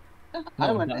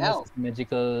 I want darkness help. is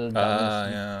magical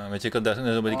darkness. Yeah, magical darkness.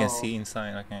 Nobody can Oh. see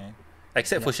inside. Okay,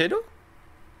 except for Shado.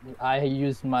 I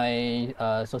use my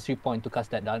sorcery point to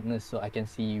cast that darkness so I can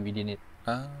see within it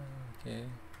Ah, okay.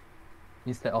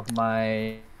 instead of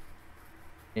my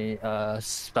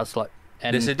spell slot.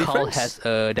 And There's a Cull difference? has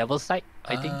a devil sight,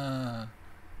 I think. Ah,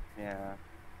 Yeah.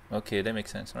 okay, that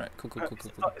makes sense. Right, cool.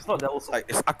 It's not Devil's Sight,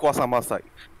 it's Aqua Sama Sight.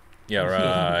 Yeah,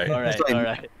 right. Alright, It's like-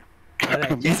 alright.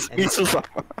 Alright, Chen. Misu Sama.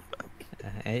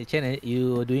 Chen,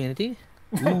 you doing anything?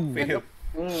 Fail.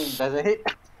 Does it hit?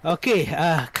 Okay.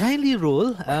 Kindly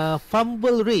roll.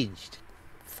 Fumble ranged.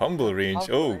 Fumble range.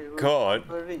 Oh God!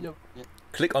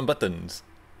 Click on buttons.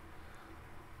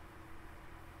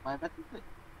 My button click.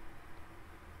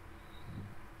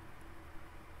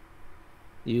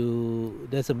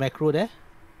 There's a macro there.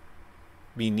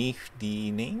 Beneath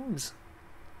the names.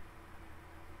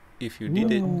 If you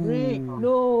did it. Break,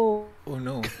 no. Oh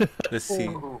no. Let's see.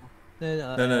 Oh.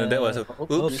 No, that was a.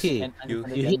 Oops. Okay. You-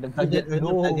 You hit Random target, target,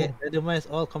 random no. target. Randomize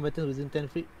all combatants within 10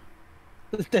 feet.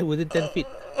 Within 10 feet.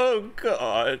 Oh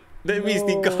God. That means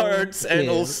the guards and Okay.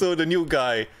 also the new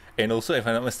guy. And also, if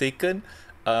I'm not mistaken,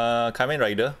 Kamen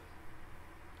Rider.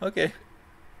 Okay.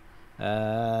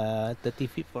 30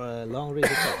 feet for a long range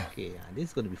attack. Okay, this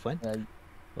is gonna be fun.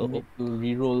 You need to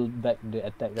re-roll back the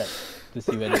attack, right? To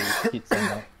see whether it hits or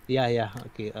not. Yeah.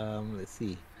 Okay. Let's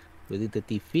see. Within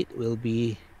 30 feet will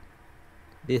be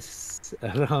this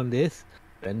around this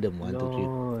random 1, 2, 3.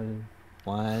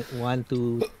 Lol. 1,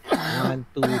 2, 1,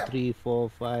 2, 3, 4,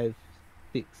 5,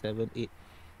 6, 7, 8,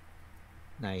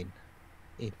 9,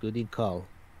 including Cull.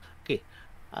 Okay,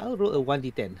 I'll roll a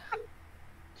 1d10.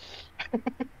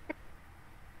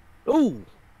 Oh,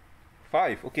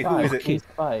 5. Okay, who is it? Okay. It's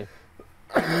 5.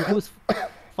 who's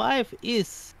 5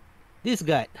 is this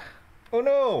guy. Oh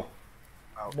no!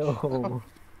 No.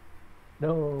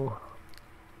 No.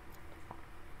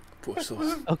 Poor soul.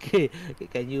 Okay,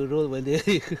 can you roll whether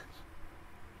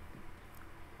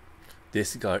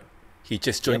This guard, he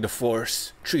just joined the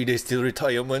force. 3 days till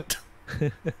retirement.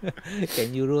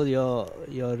 can you roll your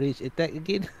range attack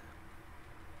again?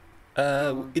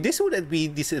 This would be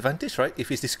disadvantage, right?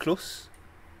 If it's this close.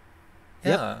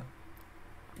 Yep. Yeah.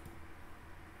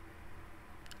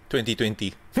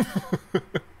 2020.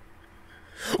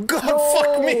 God,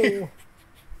 fuck me!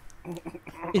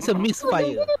 It's a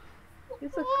misfire.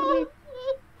 It's a crit.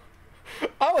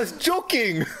 I was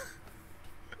joking.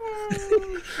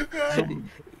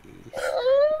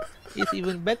 It's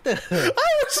even better.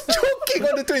 I was joking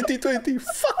on the 2020.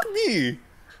 Fuck me.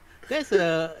 There's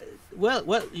a well,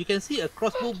 you can see a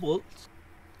crossbow bolt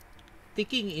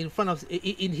sticking in front of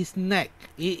in his neck.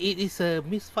 It is a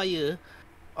misfire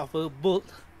of a bolt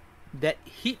that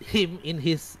hit him in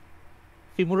his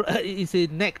femoral. It's a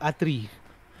neck artery.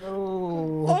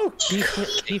 No. Oh,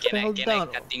 He fell Can I down.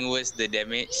 cutting words the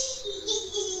damage?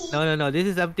 No. This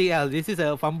is something else. This is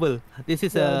a fumble. This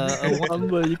is a one.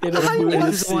 Fumble, you cannot I do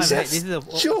This is was one, right? just This is a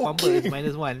fumble. It's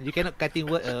 -1. You cannot cutting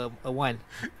word a 1.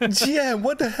 GM,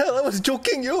 what the hell? I was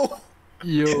joking, yo.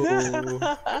 Yo.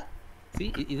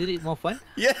 See, isn't it more fun?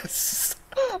 Yes.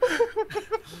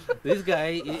 This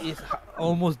guy is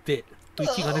almost dead,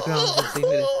 twitching on the ground. And saying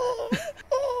that.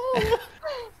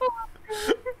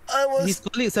 I His was.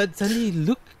 colleagues suddenly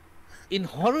look in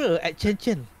horror at Chen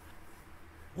Chen.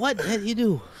 What did he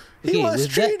do? He was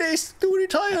with 3 days to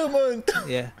retirement.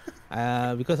 Yeah.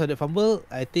 Because of the fumble,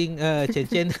 I think Chen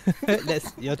Chen,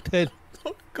 that's your turn.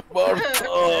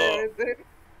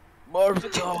 Marta!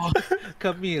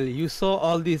 Camille, you saw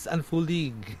all this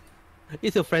unfolding.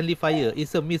 It's a friendly fire.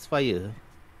 It's a misfire.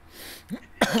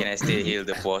 Can I still heal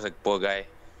the poor guy?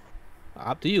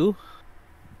 Up to you.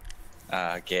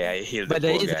 Okay, I heal the But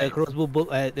there poor is guy. a crossbow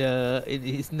bolt at in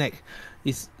his neck.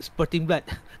 He's spurting blood,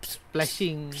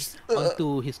 splashing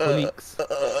onto his colleagues.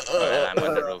 Well, I'm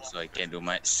on the rope, so I can't do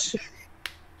much.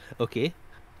 Okay,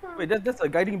 Wait, that's a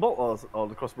guiding bolt or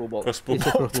the crossbow bolt? Crossbow it's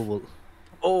a bolt. crossbow bolt.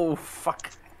 Oh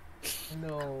fuck!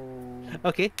 No.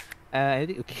 Okay, I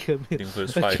think okay. I think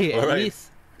first 5. Okay, All at right. least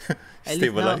now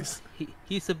Stabilize.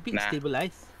 he's a bit Nah.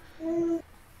 stabilized.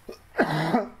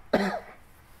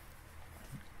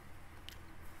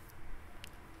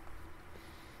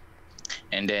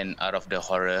 And then out of the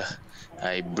horror,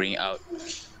 I bring out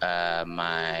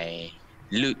my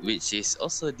lute, which is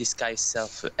also disguised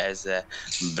self as a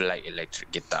black electric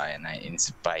guitar, and I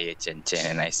inspire Chen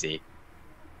Chen and I say,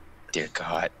 "Dear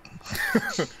God,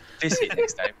 please hit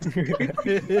next time."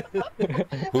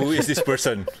 Who is this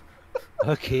person?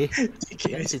 Okay. Take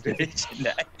That's inspiration,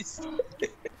 nice.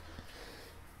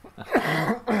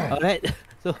 All right.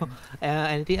 So,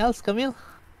 anything else, Camille?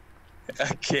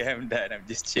 Okay, I'm done. I'm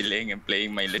just chilling and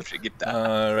playing my electric guitar.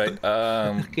 Alright,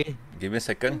 Okay. give me a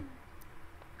second.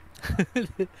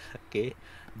 Okay.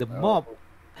 The mob.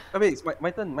 Oh, wait, it's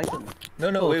my turn. My turn.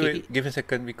 No, Oh, wait, okay. give me a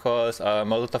second because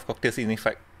Molotov cocktails in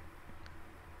effect.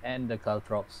 And the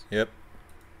caltrops. Yep.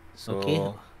 So, Okay.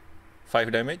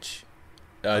 5 damage.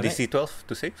 Alright. DC 12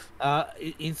 to save.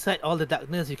 Inside all the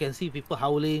darkness, you can see people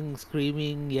howling,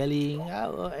 screaming, yelling,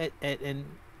 and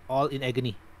all in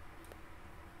agony.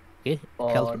 Okay.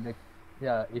 Or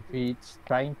if it's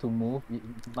trying to move,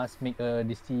 it must make a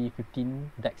DC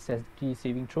 15 dexterity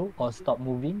saving throw or stop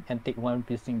moving and take 1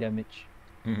 piercing damage.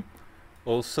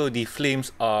 Also, the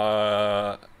flames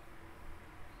are...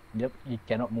 Yep, it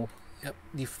cannot move. Yep,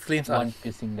 the flames 1 are...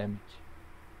 piercing damage.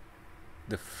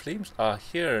 The flames are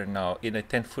here now in a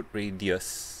 10-foot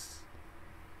radius.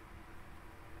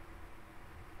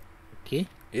 Okay.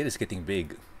 It is getting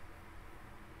big.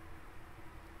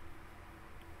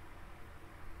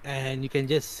 And you can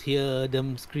just hear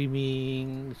them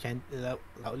screaming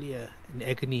loudly in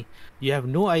agony. You have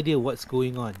no idea what's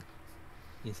going on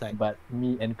inside. But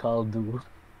me and Carl do.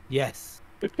 Yes.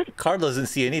 Carl doesn't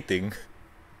see anything.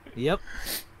 Yep.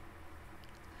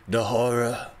 The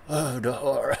horror. Oh, the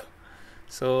horror.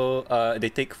 So,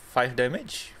 they take 5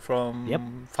 damage from Yep.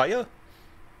 fire.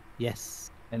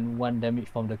 Yes. And 1 damage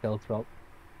from the caltrop.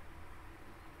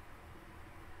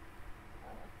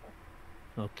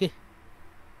 Okay.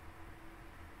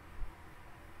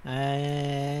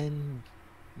 And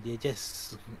they're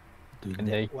just doing And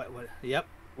that. they Yep.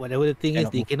 Whatever the thing is,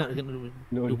 cannot they move.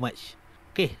 cannot do much.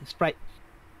 Okay, Sprite.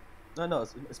 No,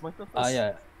 it's my turn first.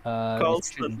 Yeah. It Carl's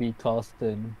should be Carl's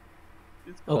turn.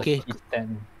 It's Okay. He's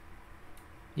 10.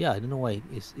 Yeah, I don't know why.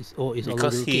 It's Because already okay.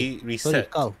 he Sorry,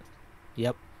 reset. Carl.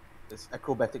 Yep. It's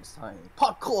acrobatics time.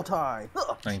 Parkour time.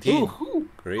 19.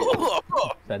 Great.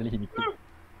 Suddenly he quit.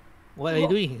 What are you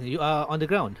doing? You are on the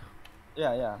ground.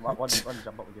 Yeah. One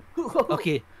jump up again.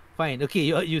 Okay, fine. Okay,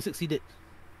 you succeeded.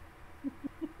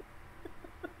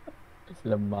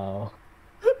 Lemau.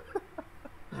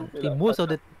 Okay, most of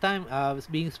the time it's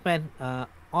being spent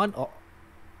on or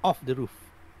off the roof.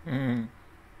 Mm.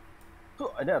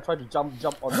 And then I try to jump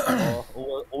on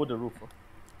over the roof.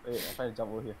 Wait, I try to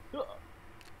jump over here.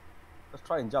 Let's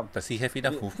try and jump. Does he have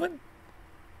enough Wait. movement?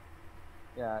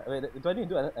 Yeah. Wait, do I need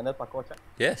to do another parkour check?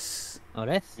 Yes. Oh,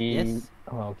 yes.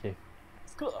 Oh, okay.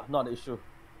 Not an issue.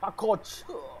 Parkour.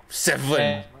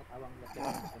 7.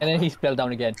 And then he fell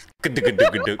down again.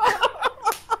 Kaduk.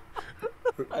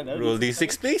 I know, Roll this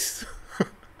D6, please.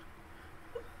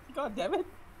 God damn it.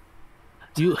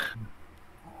 You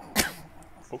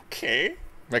Okay.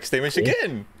 Max damage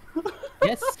again.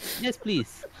 yes,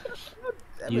 please.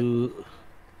 You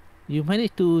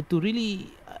managed to really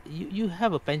you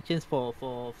have a penchant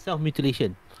for self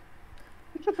mutilation.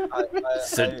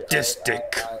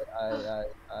 Sadistic. Ay.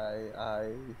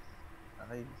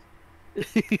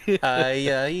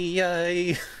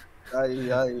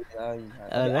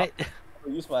 All right. I'll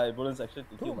use my bonus action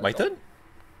to heal My myself.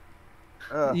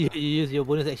 turn? You use your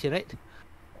bonus action, right?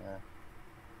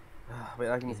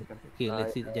 Wait, give me a second. Okay,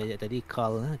 let's see. Tadi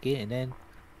Carl, okay, and then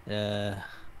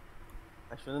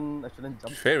I shouldn't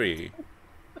jump. Fairy.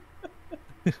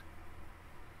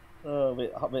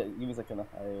 Wait, give me a second.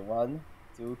 1,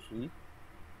 2, 3,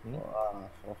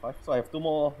 4, 5. So I have 2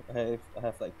 more. I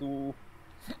have like two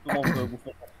more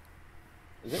movement.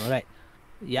 Is it? all right.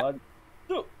 Yeah. 1,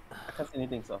 2. I can't see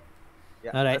anything, so.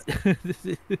 Yeah. All right.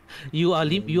 You are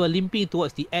limping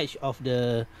towards the edge of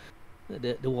the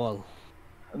wall,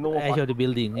 No edge of the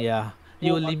building. Yeah,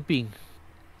 you're No, limping.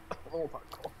 No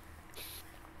parkour.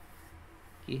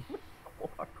 Okay. No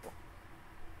parkour.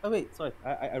 Oh wait, sorry.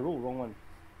 I rolled wrong one.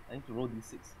 I need to roll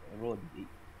d6. I roll a d8.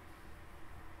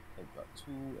 I've got 2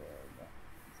 and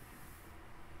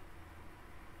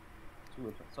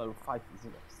 2. So I roll 5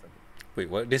 isn't it? 7. Wait,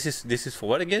 what? This is for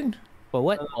what again? For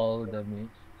what? All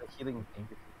damage. The healing.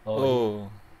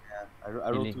 Oh. Yeah. I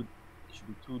rolled Healing. 2. It should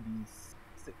be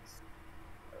 2d6.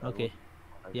 Okay.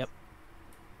 Yep.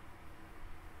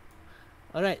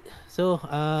 All right. So,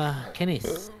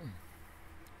 Kenneth.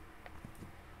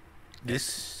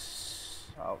 This.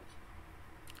 Ouch.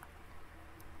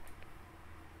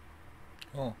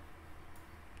 Oh.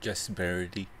 Just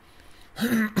barely.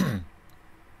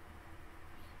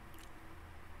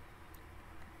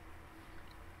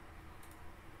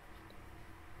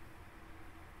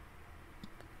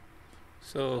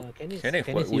 So, Kenneth, Kenneth,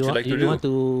 what Kenneth, would you like to you do? want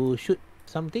to shoot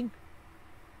something?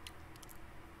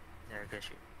 Yeah, okay,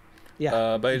 shoot.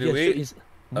 Yeah. By you the just way,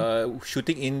 shoot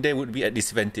shooting in there would be at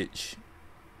disadvantage.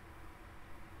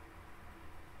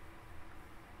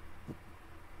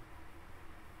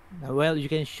 well, you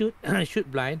can shoot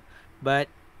shoot blind, but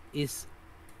it's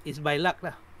by luck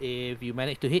lah. If you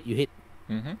manage to hit, you hit.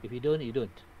 Mm-hmm. If you don't, you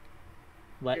don't.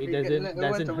 But If it we get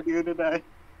doesn't. somebody gonna die.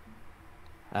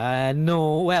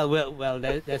 No. Well.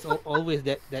 There's always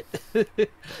that.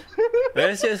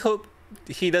 Let's just hope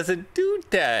he doesn't do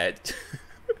that.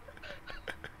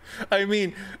 I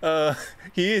mean,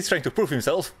 he is trying to prove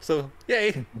himself, so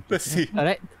yay. Let's see. All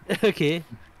right. Okay.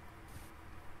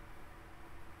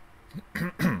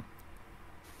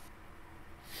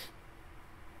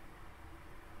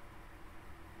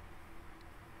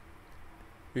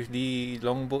 With the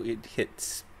longbow, it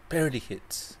hits, barely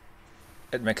hits,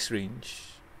 at max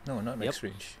range. No, not max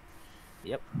range.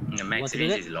 Yep. The Want max to do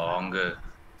range that? is longer.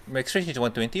 Max range is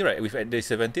 120, right? With at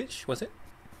disadvantage, was it?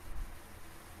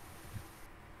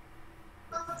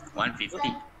 150.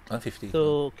 150.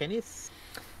 So, Kenneth,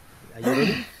 are you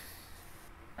ready?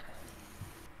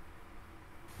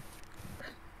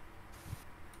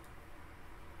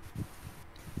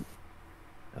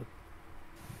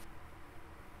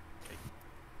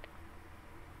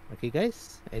 Okay,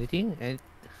 guys. Anything?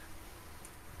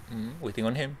 Waiting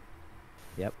on him.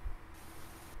 Yep.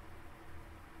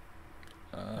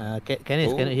 oh.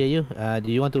 Kenneth, cannot hear you.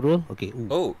 Do you want to roll? Okay.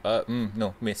 Ooh.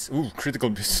 No, miss. Ooh, critical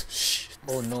miss. Shit.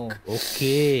 Oh no.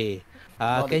 Okay.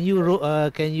 Can you roll?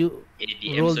 Can you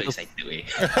ADM roll so the excited way.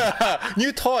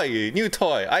 New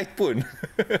toy, iPhone.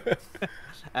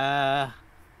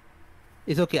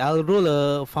 It's okay. I'll roll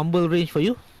a fumble range for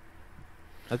you.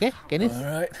 Okay, Kenneth.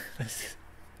 Alright.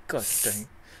 God dang.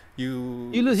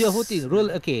 You You lose your footing. Roll.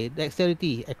 Okay,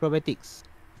 dexterity, acrobatics.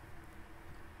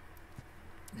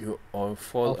 You all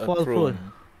fall, fall prone.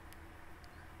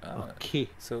 Okay.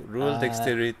 So roll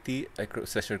dexterity,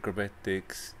 slash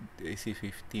acrobatics, AC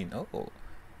 15. Oh,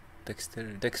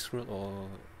 dexterity, dex roll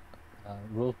or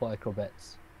Roll for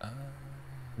acrobats.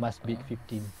 Must beat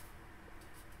 15.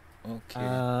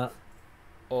 okay.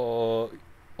 Or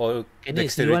Kenneth, do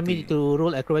dexterity. you want me to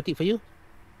roll acrobatic for you?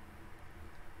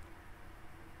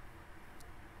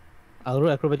 I'll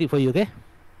roll acrobatic for you, okay?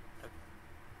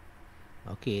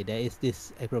 Okay, there is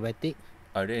this acrobatic.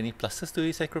 Are there any pluses to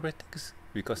his acrobatics?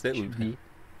 Because that would Should be.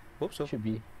 Hope so. Should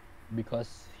be.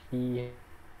 Because he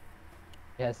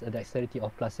has a dexterity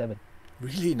of +7.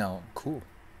 Really now? Cool.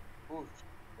 Ooh,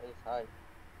 that is high.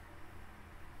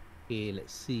 Okay,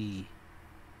 let's see.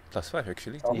 +5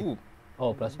 actually. Oh. Ooh.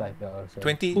 Oh, +5. Yeah, so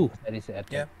 20. Ooh. that is an Yeah,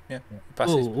 attack. yeah. Yeah.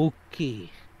 Passes. Oh, okay.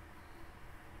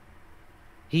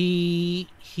 He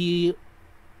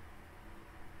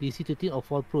DC 13 or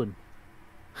fall prone.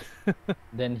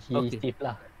 Then he Okay. stiff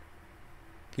lah.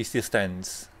 He still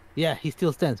stands. Yeah, he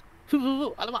still stands.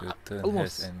 Your Alamak, turn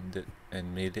almost. has ended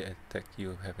and melee attack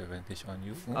you have advantage on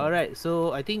you. Ooh. Alright,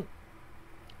 so I think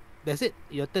that's it.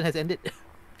 Your turn has ended.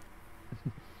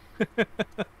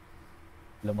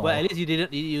 Lemah. Well, at least you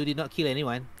did not kill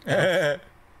anyone.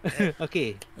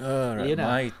 Okay, Alright, Leona.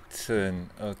 my turn.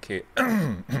 Okay.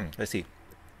 Let's see.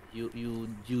 you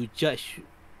judge.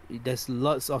 There's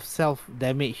lots of self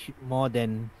damage more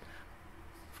than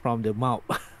from the mouth.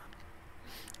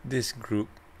 This group.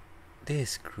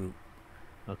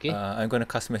 Okay. I'm gonna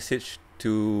cast message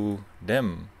to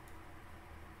them.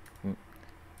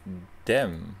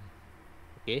 Them.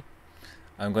 Okay.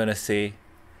 I'm gonna say,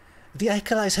 the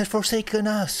Acolytes have forsaken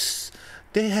us.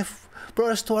 They have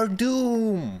brought us to our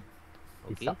doom.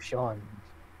 Okay. Deception.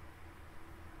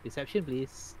 Deception,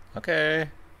 please. Okay.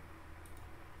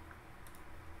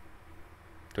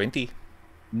 20.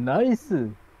 Nice.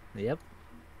 Yep.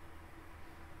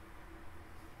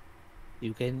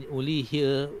 You can only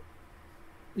hear.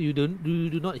 You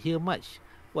do not hear much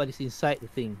what is inside the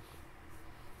thing,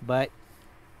 but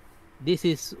this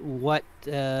is what.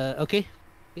 Okay.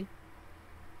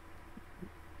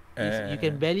 You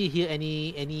can barely hear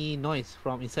any noise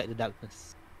from inside the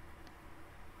darkness.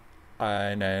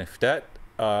 And after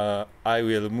that, I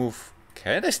will move.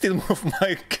 Can I still move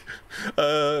my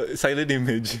silent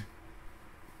image?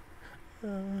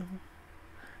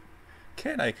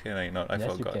 Can I not? I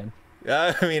Yes, you forgot. can.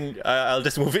 I mean, I'll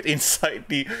just move it inside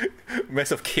the mess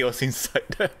of chaos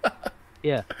inside.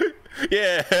 Yeah.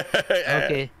 Yeah.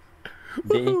 Okay.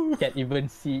 They can't even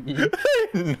see it.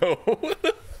 No.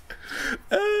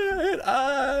 And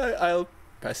I'll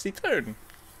pass the turn.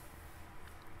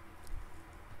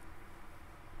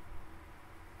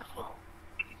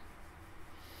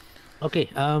 Okay.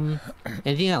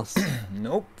 Anything else?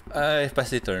 Nope. I pass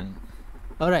the turn.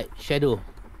 All right, Shadow.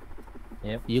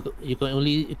 Yep. You can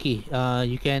only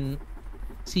you can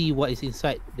see what is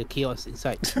inside the chaos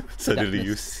inside. Suddenly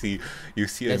darkness. you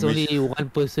see a There's only one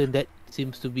person that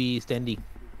seems to be standing.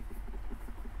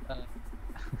 Uh,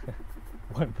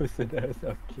 one person does.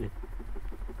 Okay.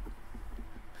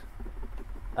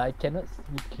 I cannot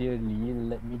see clearly.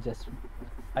 Let me just.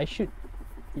 I should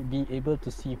be able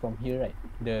to see from here, right?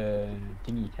 The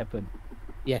thingy happened.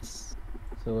 Yes.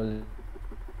 So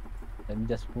let me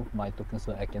just move my token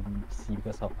so I can see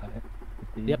because of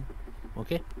Yep.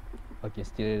 Okay. Okay,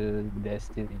 they're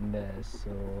still in there.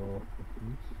 So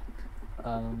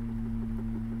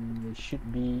it should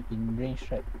be in range,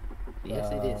 right?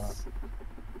 Yes, it is.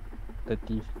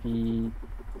 30 feet.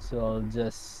 So I'll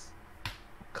just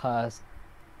cast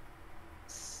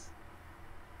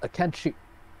a cantrip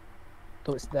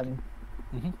towards them.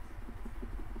 Mhm.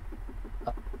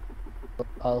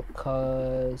 I'll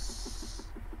cast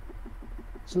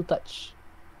Soul Touch.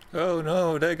 Oh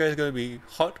no, that guy's gonna be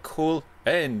hot, cold,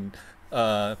 and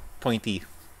pointy.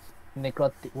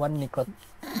 One necrotic.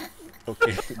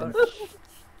 Okay.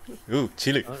 Ooh,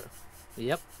 chilly.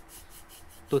 Yep.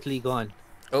 Totally gone.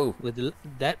 Oh, With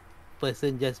that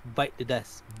person just bite the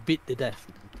dust, beat the dust.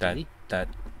 that.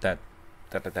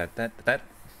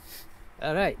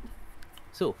 All right.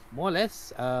 So more or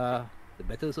less, the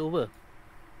battle's over.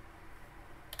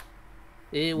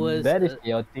 It was. That is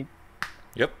chaotic.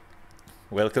 Yep.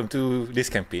 Welcome to this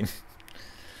campaign.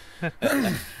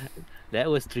 That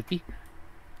was trippy.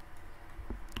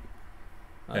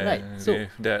 All right. And So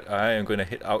with that, I am gonna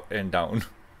head out and down.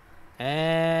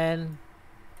 and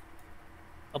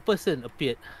a person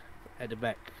appeared at the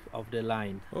back of the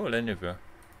line. Oh, Lennifer.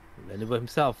 Lennifer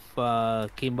himself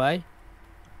came by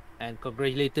and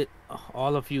congratulated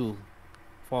all of you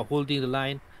for holding the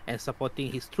line and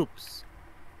supporting his troops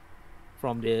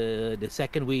from the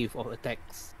second wave of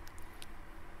attacks.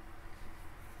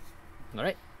 All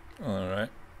right. All right.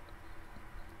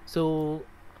 So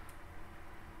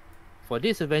for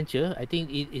this adventure, I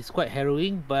think it is quite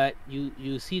harrowing, but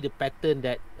you see the pattern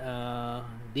that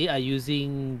they are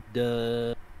using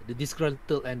the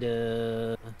disgruntled and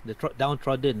the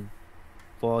downtrodden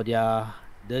for their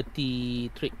dirty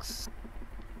tricks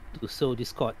to sow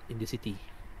discord in the city.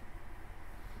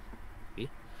 Okay,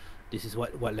 this is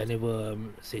what Lennifer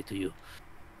say to you.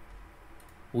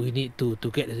 We need to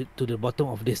get to the bottom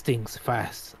of these things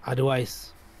fast.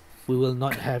 Otherwise, we will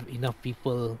not have enough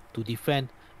people to defend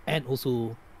and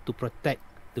also to protect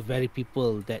the very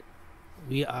people that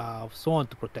we are sworn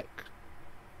to protect.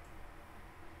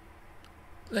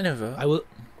 Lennifer.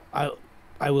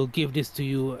 I will give this to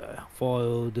you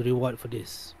for the reward for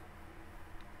this.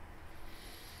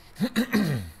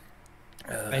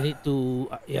 I need to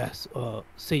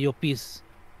say your piece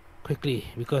quickly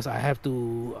because I have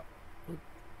to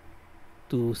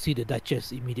see the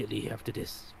Duchess immediately after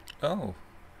this. Oh.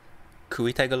 Could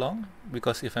we tag along?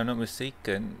 Because if I'm not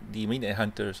mistaken, the Midnight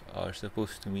Hunters are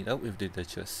supposed to meet up with the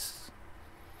Duchess.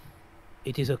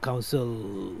 It is a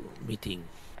council meeting.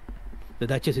 The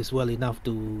Duchess is well enough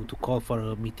to call for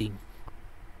a meeting.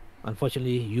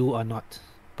 Unfortunately, you are not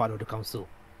part of the council.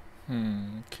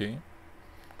 Okay.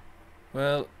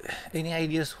 Well, any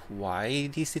ideas why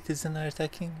these citizens are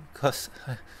attacking? Because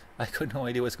I got no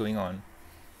idea what's going on.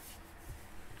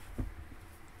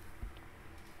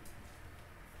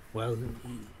 Well,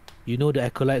 you know the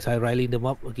Acolytes are riling them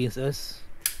up against us.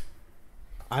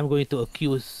 I'm going to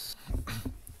accuse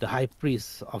the High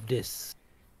Priest of this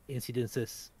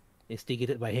incidences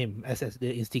instigated by him as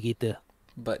the instigator.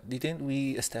 But didn't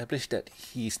we establish that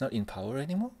he's not in power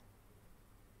anymore?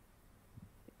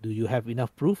 Do you have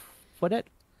enough proof for that?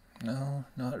 No,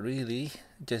 not really.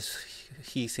 Just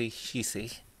he say, she say.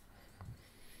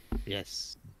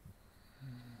 Yes.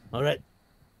 All right.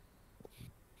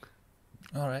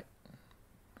 Alright.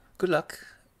 Good luck.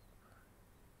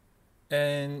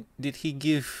 And did he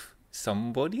give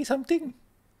somebody something?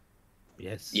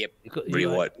 Yes. Yep. You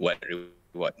Reward. What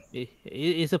reward?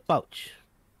 It's a pouch.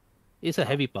 It's a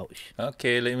heavy pouch.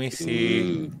 Okay, let me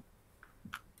see.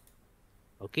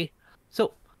 Okay.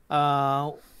 So,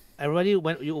 everybody,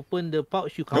 when you open the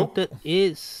pouch, you Nope. counted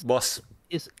is Boss,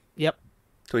 yep.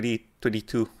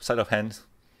 22 side of hands.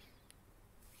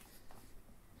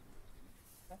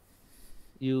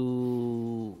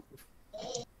 You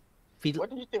feel What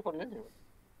did you take from Lenny?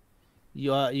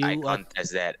 I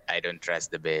contest that. I don't trust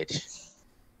the badge.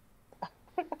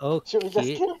 Should we just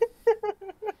okay. kill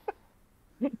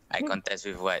it? I contest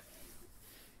with what?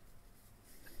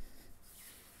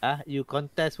 You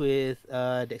contest with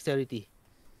dexterity.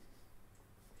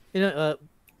 You know,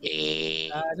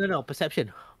 Eh, no, perception.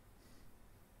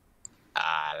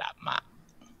 alamak.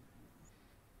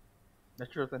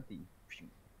 Natural 20. Phew.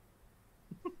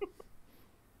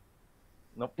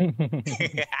 Nope.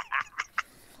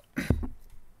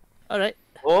 All right.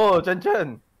 Oh, Chen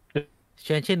Chen.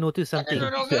 Chen noticed something.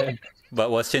 But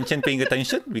was Chen Chen paying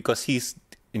attention? Because he's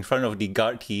in front of the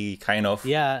guard, he kind of...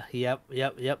 Yeah. Yep.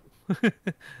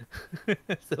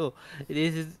 So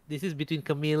this is between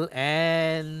Camille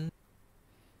and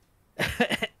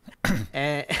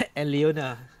and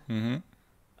Leona.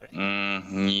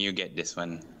 Mm-hmm. You get this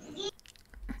one.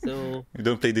 So You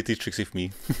don't play dirty tricks with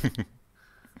me.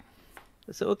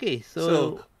 okay.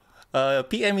 So,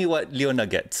 PM me what Leona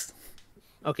gets.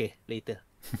 Okay, later.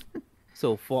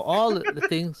 So for all the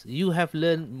things, you have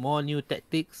learned more new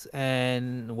tactics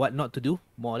and what not to do,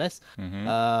 more or less.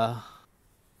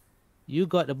 You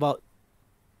got about,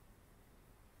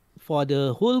 for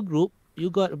the whole group, you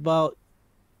got about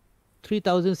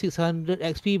 3,600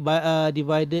 XP by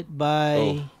divided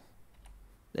by.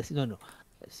 Let's see, no.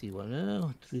 Let's see what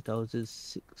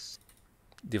 3,006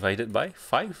 Divided by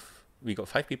 5? We got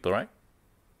 5 people, right?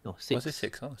 no 6. Was it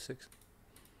 6? Oh, 6.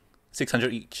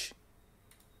 600 each.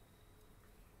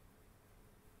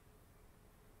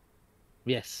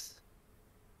 Yes.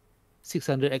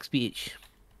 600 XP each.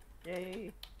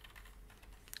 Yay.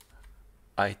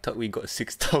 I thought we got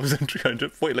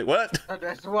 6,300 point. Like, what?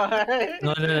 That's why.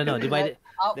 No. Divided.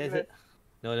 Up, There's a,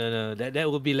 no. That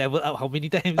would be leveled up how many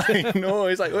times? I know.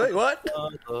 It's like, wait, what?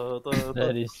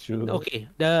 That is true. Okay,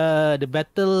 the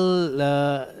battle,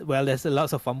 well, there's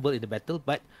lots of fumble in the battle,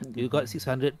 but you got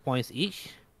 600 points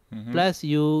each. Plus,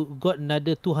 you got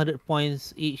another 200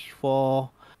 points each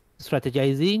for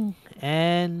strategizing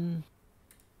and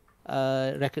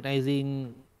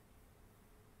recognizing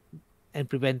and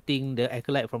preventing the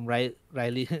Acolyte from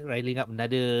riling up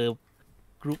another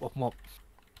group of mob.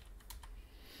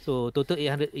 So, total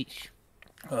 800 each.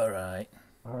 Alright.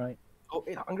 Oh,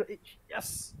 800 each.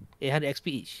 Yes. 800 XP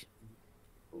each.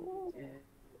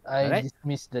 I Alright.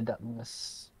 dismiss the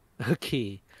darkness.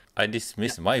 Okay. I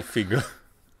dismiss my figure.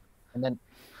 And then,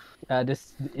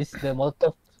 this is the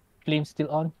Molotov flame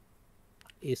still on?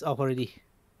 It's off already.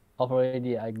 Off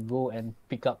already. I go and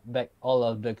pick up back all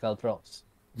of the caltrops.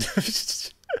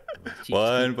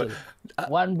 One, but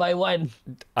One by one.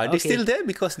 are they Okay. still there?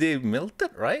 Because they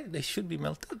melted, right? They should be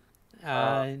melted.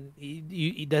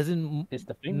 It doesn't. Is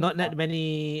the flame Not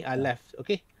many are left.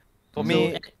 Okay. For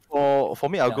me, for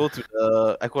me, I'll go to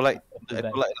the acolyte. The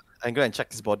back. And go and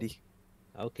check his body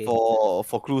Okay.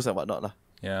 for clues and whatnot lah.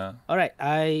 Yeah. All right.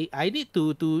 I need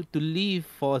to leave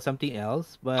for something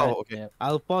else, but Oh, okay.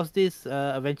 I'll pause this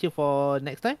adventure for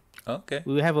next time. Okay.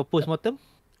 We will have a post-mortem.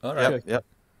 Alright. Yep.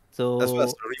 So As well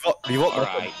as the revolt.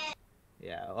 Alright.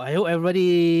 yeah, I hope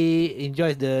everybody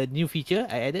enjoys the new feature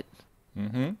I added.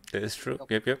 That is true.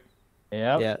 Yep. Yep.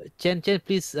 Yeah. Chen,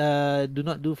 please do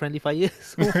not do friendly fire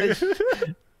so much.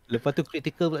 Lepas tu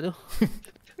critical pula tu.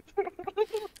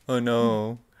 Oh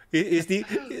no. Is the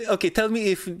okay? Tell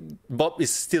me if Bob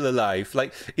is still alive.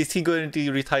 Like, is he going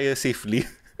to retire safely?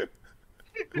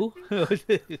 Who? Well,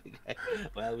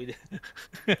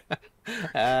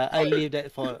 I'll leave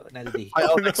that for another day. Find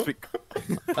out next week.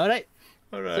 All right.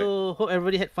 Alright. So hope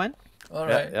everybody had fun.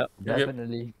 Alright. Yeah.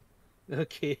 Definitely.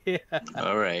 Okay.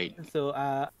 Alright. So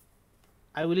I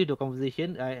will leave the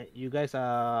conversation. You guys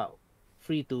are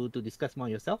free to discuss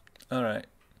more yourself. Alright.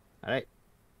 All right.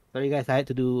 Sorry guys, I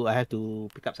have to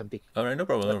pick up something. Alright. No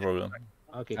problem.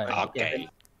 Okay. Okay.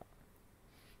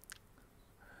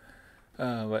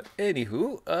 But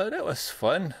anywho, that was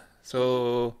fun.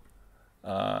 So,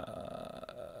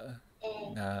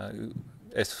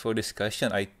 as for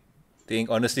discussion, I think,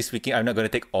 honestly speaking, I'm not gonna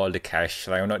take all the cash.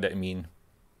 Like, I'm not that mean.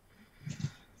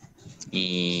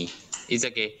 It's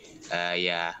okay.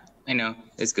 Yeah, I know.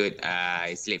 It's good.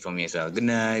 It's late for me as well. Good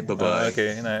night. Bye bye.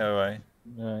 Okay. Bye.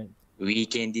 Right. We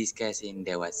can discuss in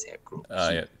the WhatsApp group.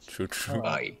 Yeah. True.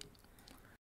 Bye.